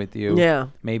join with you. Yeah.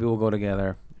 Maybe we'll go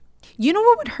together. You know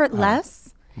what would hurt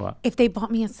less? What? If they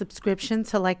bought me a subscription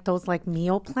to like those like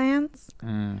meal plans.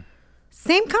 Mm.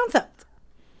 Same concept.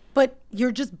 But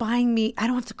you're just buying me, I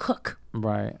don't have to cook.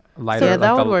 Right. Lighter. Yeah, like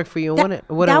that would the- work for you, That, wouldn't it?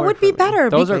 Wouldn't that work would for be me. better.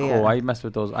 Those are because- cool. Yeah. I messed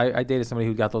with those. I dated somebody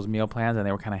who got those meal plans, and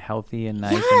they were kind of healthy and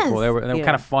nice and Yes. cool. They were Yeah.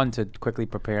 kind of fun to quickly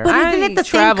prepare. But isn't it the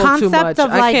same travel too concept much.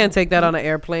 of, I like- can't take that on an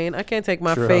airplane. I can't take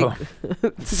my True.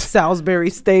 fake Salisbury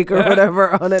steak or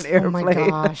whatever on an Oh airplane. my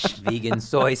gosh. Vegan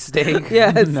soy steak.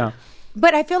 Yes. No.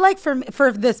 But I feel like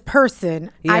for this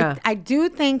person, Yeah. I do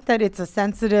think that it's a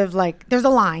sensitive, like, there's a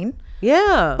line.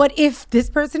 Yeah. But if this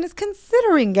person is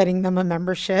considering getting them a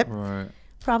membership, Right.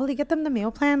 probably get them the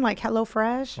meal plan, like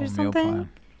HelloFresh or Meal something. plan.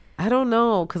 I don't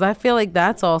know, because I feel like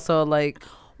that's also like,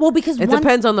 Well, because it one,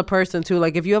 depends on the person too.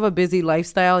 Like if you have a busy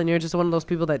lifestyle and you're just one of those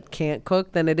people that can't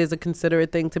cook, then it is a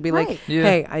considerate thing to be Right. like, Yeah.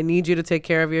 hey, I need you to take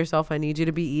care of yourself. I need you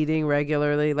to be eating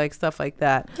regularly, like stuff like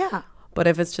that. yeah. But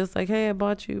if it's just like, hey, I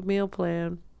bought you a meal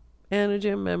plan and a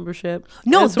gym membership.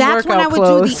 No, and some that's when I workout would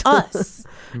clothes. do the us.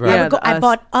 Right. I, Yeah, would go, the I us.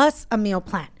 bought us a meal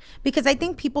plan because I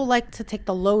think people like to take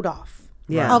the load off.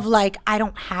 Yeah. Of like, I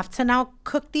don't have to now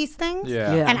cook these things.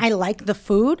 Yeah. Yeah. And I like the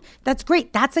food. That's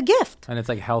great. That's a gift. And it's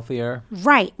like healthier.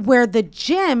 Right. Where the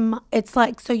gym, it's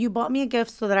like, so you bought me a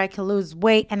gift so that I can lose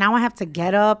weight, and now I have to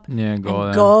get up Yeah, go and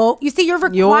there. go. You see, you're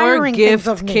Your requiring things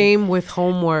of gift me. came with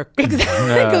homework.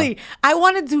 Exactly. I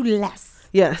want to do less.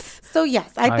 Yes. So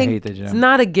yes, I I think hate the gym. It's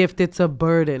not a gift, it's a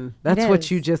burden. That's what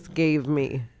is. you just gave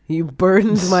me. You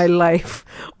burdened my life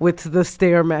with the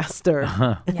Stairmaster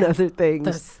and other things.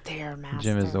 the Stairmaster.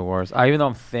 Gym is the worst. Even though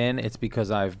I'm thin, it's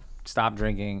because I've stopped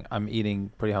drinking. I'm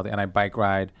eating pretty healthy, and I bike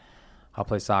ride. I'll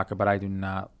play soccer, but I do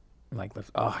not like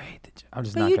lift. Oh, I hate the gym. I'm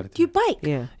just But not you, good at you it. bike.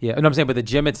 Yeah. Yeah, no, I'm saying, but the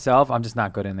gym itself, I'm just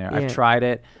not good in there. Yeah. I've tried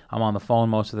it. I'm on the phone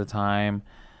most of the time.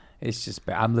 It's just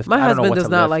bad. I'm lifting. My I don't know husband what does to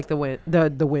not lift. like the wind.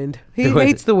 The wind. He The wind.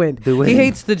 hates the wind. The wind. He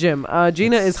hates the gym.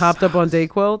 Gina is hopped up on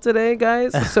Dayquil today,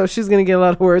 guys. So she's gonna get a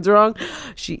lot of words wrong.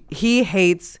 He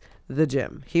hates the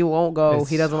gym. He won't go.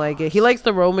 He It's- doesn't like it. He likes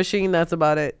the row machine. That's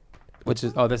about it. Which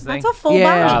is this thing. That's a full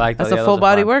Yeah, body. I like that's those. a Yeah, full those are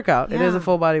body fun. workout. It is Yeah. a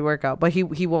full body workout. But he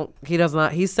won't. He does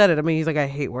not. He said it. I mean, he's like, I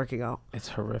hate working out. It's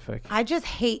horrific. I just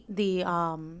hate the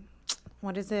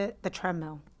what is it? The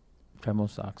treadmill. Tremolo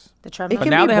sucks. The treadmill. But can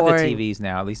now be they have boring. the TVs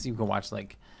now. At least you can watch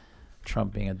like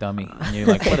Trump being a dummy, and you're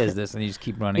like, "What is this?" And you just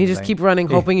keep running. You just like, keep running,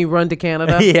 hoping you run to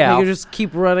Canada. Yeah. You just keep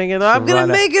running, and I'm gonna run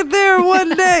it. make it there one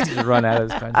day. just run out of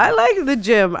this country. I like the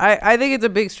gym. I think it's a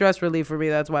big stress relief for me.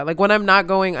 That's why. Like when I'm not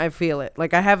going, I feel it.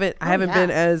 Like I haven't yeah.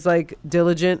 been as like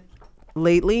diligent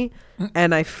lately,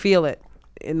 and I feel it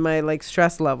in my like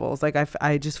stress levels. Like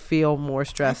I just feel more I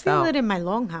stressed feel out. it in my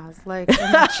longhas, like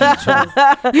in my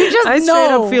chichos. You just I straight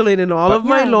know. up feel it in all of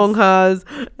my Yes. longhas.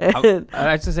 And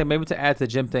I just say maybe to add to the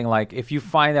gym thing, like if you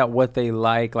find out what they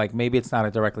like maybe it's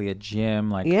not directly a gym,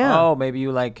 like Yeah. oh maybe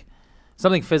you like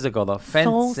something physical, though,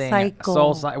 fencing,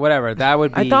 Cycle. whatever. That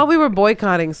would be. I thought we were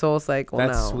boycotting Soul Cycle.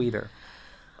 that's now. sweeter.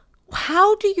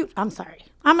 How do you? I'm sorry.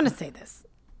 I'm gonna say this.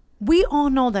 We all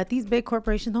know that these big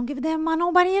corporations don't give a damn about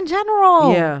nobody in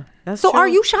general. Yeah. That's So true. are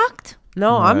you shocked?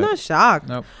 No, I'm Right. not shocked.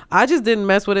 Nope. I just didn't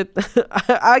mess with it.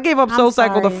 I gave up I'm Soul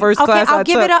Cycle the sorry. first okay, class I'll I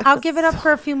give took. it up. I'll give it up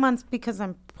for a few months because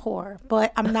I'm poor,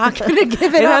 but I'm not gonna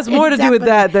give it It up. has more to do with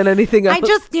that than anything else. I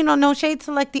just, no shade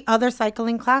to like the other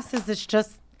cycling classes.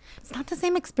 It's not the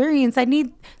same experience. I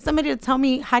need somebody to tell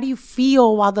me, how do you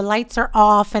feel while the lights are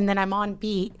off and then I'm on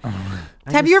beat.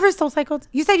 Have you ever soul cycled?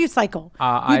 You said you cycle.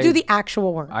 You do I- the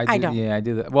actual work. I don't. Yeah, I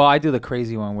do that. Well, I do the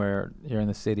crazy one where you're in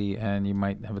the city and you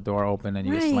might have a door open and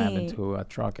you get slammed Right. into a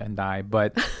truck and die.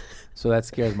 But so that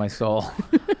scares my soul.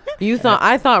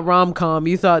 I thought rom-com.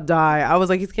 You thought Die. I was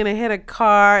like, he's gonna hit a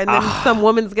car, and then some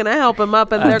woman's gonna help him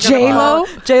up, and they're J-Lo?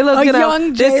 gonna J-Lo's A gonna.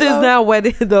 young This is J-Lo? now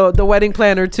the wedding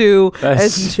planner too,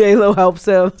 as J-Lo helps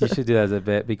him. You should do that as a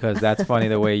bit because that's funny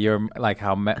the way you're like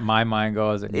how my mind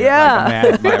goes. And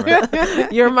Yeah. like a man,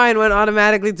 Your mind went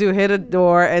automatically to hit a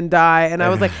door and die, and I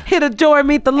was like, hit a door,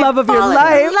 meet the love of your Fall in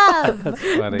life. love. That's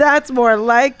funny. That's more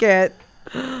like it.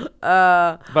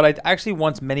 But I actually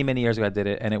once many years ago I did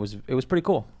it, and it was pretty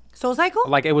cool. Soul Cycle?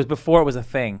 Like it was before it was a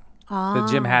thing. The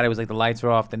gym had it was like the lights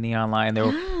were off, the neon light, and they were,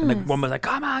 and the woman was like,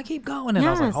 "Come on, keep going," and I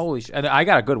was like, Yes. "Holy shit!" And I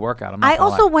got a good workout. I'm not I gonna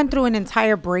also lie. went through an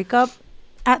entire breakup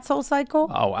at Soul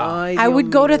Cycle. Oh wow. I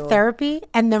would go to therapy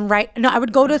and then I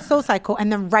would go to Soul Cycle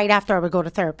and then right after I would go to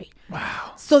therapy.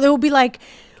 Wow. So they would be like,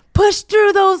 push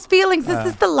through those feelings.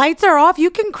 Since the lights are off, you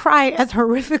can cry as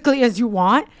horrifically as you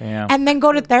want Yeah. and then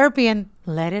go to therapy and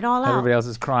let it all Everybody out. else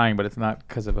is crying, but it's not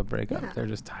because of a breakup. They're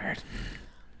just tired.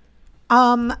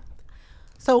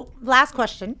 So last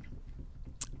question.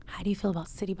 How do you feel about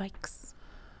city bikes?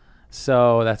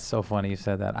 So that's so funny you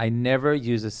said that. I never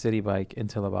used a city bike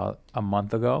until about a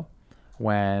month ago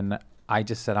when I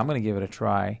just said, I'm going to give it a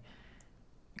try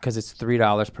because it's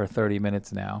 $3 per 30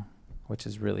 minutes now, which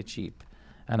is really cheap.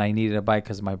 And I needed a bike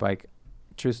because my bike,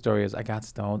 true story is I got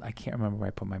stoned. I can't remember where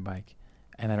I put my bike.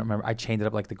 And I don't remember. I chained it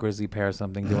up like the Grizzly Pear or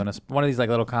something, doing one of these like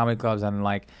little comedy clubs and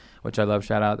like, which I love.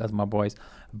 Shout out, that's my boys.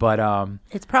 But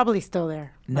It's probably still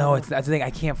there. no, that's the thing. I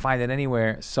can't find it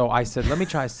anywhere. So I said, let me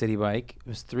try a city bike. It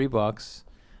was $3,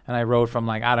 and I rode from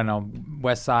like I don't know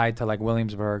West Side to like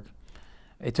Williamsburg.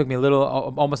 It took me a little,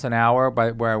 almost an hour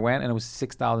by where I went, and it was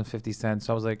 $6.50.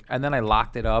 So I was like, and then I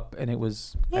locked it up, and it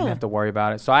was I didn't have to worry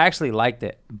about it. So I actually liked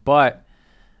it, but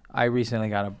I recently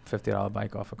got a $50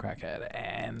 bike off a crackhead,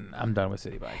 and I'm done with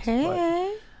city bikes.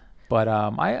 Hey. But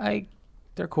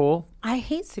they're cool. I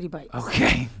hate city bikes.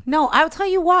 Okay. No, I'll tell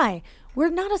you why. We're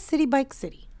not a city bike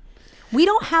city. We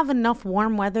don't have enough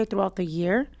warm weather throughout the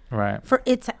year Right. for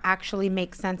it to actually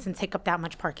make sense and take up that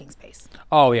much parking space.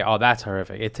 Oh yeah. Oh, that's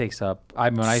horrific. It takes up.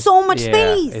 So much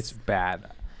space. It's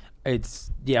bad. It's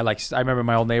like I remember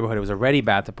my old neighborhood. It was already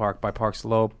bad to park by Park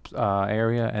Slope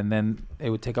area, and then it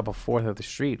would take up a fourth of the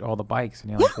street, all the bikes,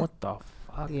 and you're like, what the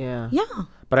fuck? Yeah. Yeah.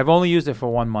 But I've only used it for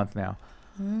 1 month now,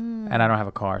 and I don't have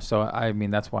a car, so I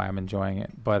mean that's why I'm enjoying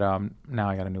it. But now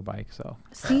I got a new bike, so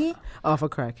See? Off a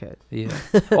crackhead. yeah.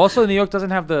 Also, New York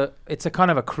doesn't have it's a kind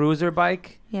of a cruiser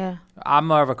bike. Yeah. I'm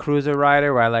more of a cruiser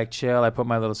rider where I like chill. I put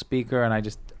my little speaker and I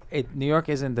just. New York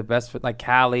isn't the best for like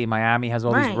Cali, Miami has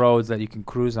all these Right. roads that you can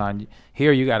cruise on.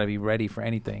 Here you got to be ready for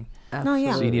anything. No,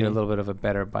 yeah. So you need a little bit of a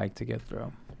better bike to get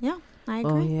through. Yeah. I Oh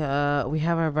agree. yeah, we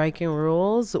have our biking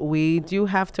rules. We do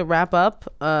have to wrap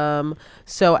up.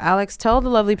 So Alex, tell the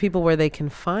lovely people where they can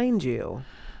find you.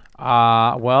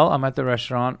 Well, I'm at the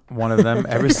restaurant, one of them,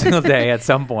 every single day at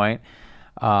some point.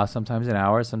 Sometimes an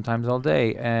hour, sometimes all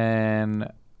day.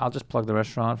 And I'll just plug the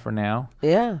restaurant for now.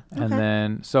 Yeah. And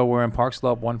then, so we're in Park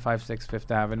Slope, 156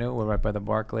 Fifth Avenue. We're right by the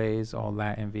Barclays, all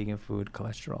Latin, vegan food,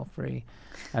 cholesterol free.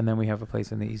 And then we have a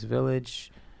place in the East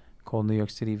Village called New York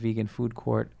City Vegan Food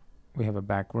Court. We have a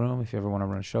back room. If you ever want to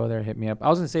run a show there, hit me up. I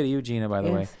was going to say to you, Gina, by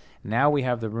the way, now we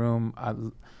have the room.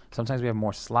 Sometimes we have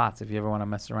more slots. If you ever want to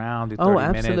mess around, do 30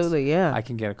 minutes. absolutely, yeah. I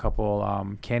can get a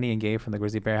couple. Kenny and Gabe from the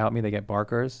Grizzly Bear help me. They get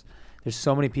Barkers. There's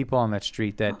so many people on that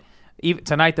street that even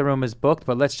tonight the room is booked,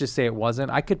 but let's just say it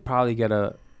wasn't. I could probably get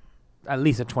at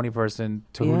least a 20-person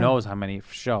to who knows how many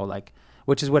show, like,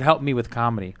 which is what helped me with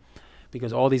comedy,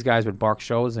 because all these guys would bark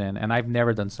shows in, and I've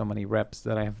never done so many reps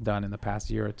that I have done in the past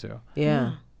year or two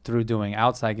Yeah. through doing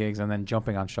outside gigs and then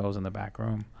jumping on shows in the back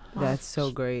room. That's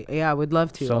so great. Yeah, I would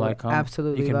love to. So I would like,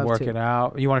 absolutely you can love work to. it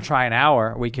out. You want to try an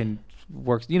hour? We can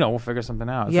work. We'll figure something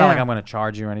out. It's Yeah. not like I'm going to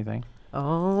charge you or anything.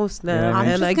 Oh snap! You know what I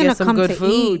mean? And I'm I just get gonna some come good to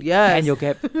food. eat. Yes. And you'll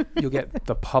get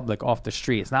the public off the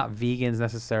street. It's not vegans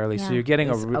necessarily, so Yeah. you're getting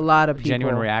It's a lot of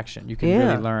genuine people. reaction. You can Yeah.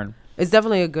 really learn. It's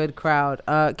definitely a good crowd.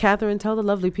 Catherine, tell the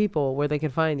lovely people where they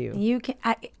can find you. You can.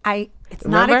 It's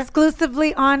Remember? not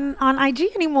exclusively on IG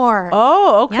anymore.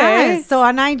 Oh, okay. Yes. So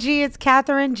on IG, it's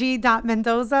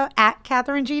CatherineG.Mendoza at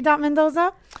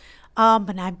CatherineG.Mendoza.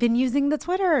 But I've been using the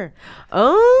Twitter.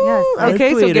 Oh, Yes.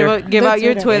 okay. So give The out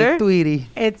your Twitter. Twitter. Tweety.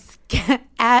 It's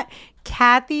at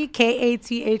Kathy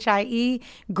Kathie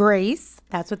Grace.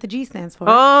 That's what the G stands for.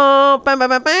 Oh, bam, bam,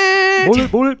 bam, bam.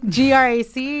 Bullet.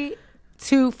 GRAC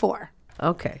 24.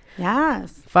 Okay.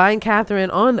 Yes. Find Catherine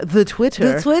on the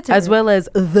Twitter, Twitter. as well as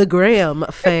the Graham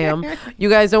fam. You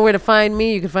guys know where to find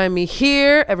me. You can find me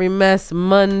here every Mess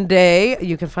Monday.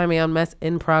 You can find me on Mess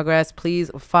in Progress.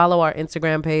 Please follow our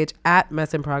Instagram page at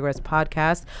Mess in Progress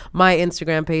Podcast. My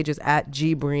Instagram page is at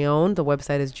gbrion. The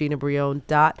website is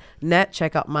ginabrion.net.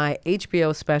 Check out my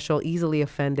HBO special, Easily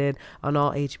Offended, on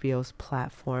all HBO's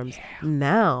platforms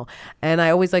now. And I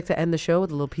always like to end the show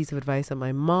with a little piece of advice that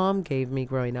my mom gave me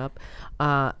growing up.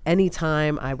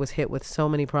 Anytime I was hit with so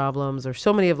many problems or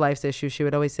so many of life's issues, she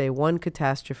would always say, one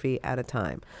catastrophe at a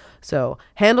time. So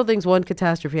handle things one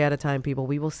catastrophe at a time, people.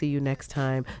 We will see you next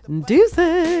time.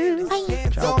 Deuces.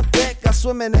 Hands on deck, I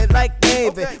swim in it like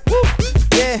Navy. Woo,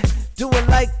 yeah, do it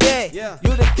like that.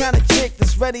 You the kind of chick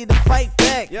that's ready to fight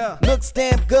back. Looks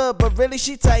damn good, but really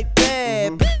she type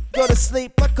bad. Go to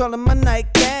sleep, I call her my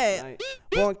nightcap.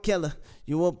 Born killer,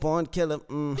 you a born killer.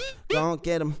 Gon'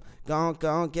 get him,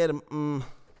 gon' get him.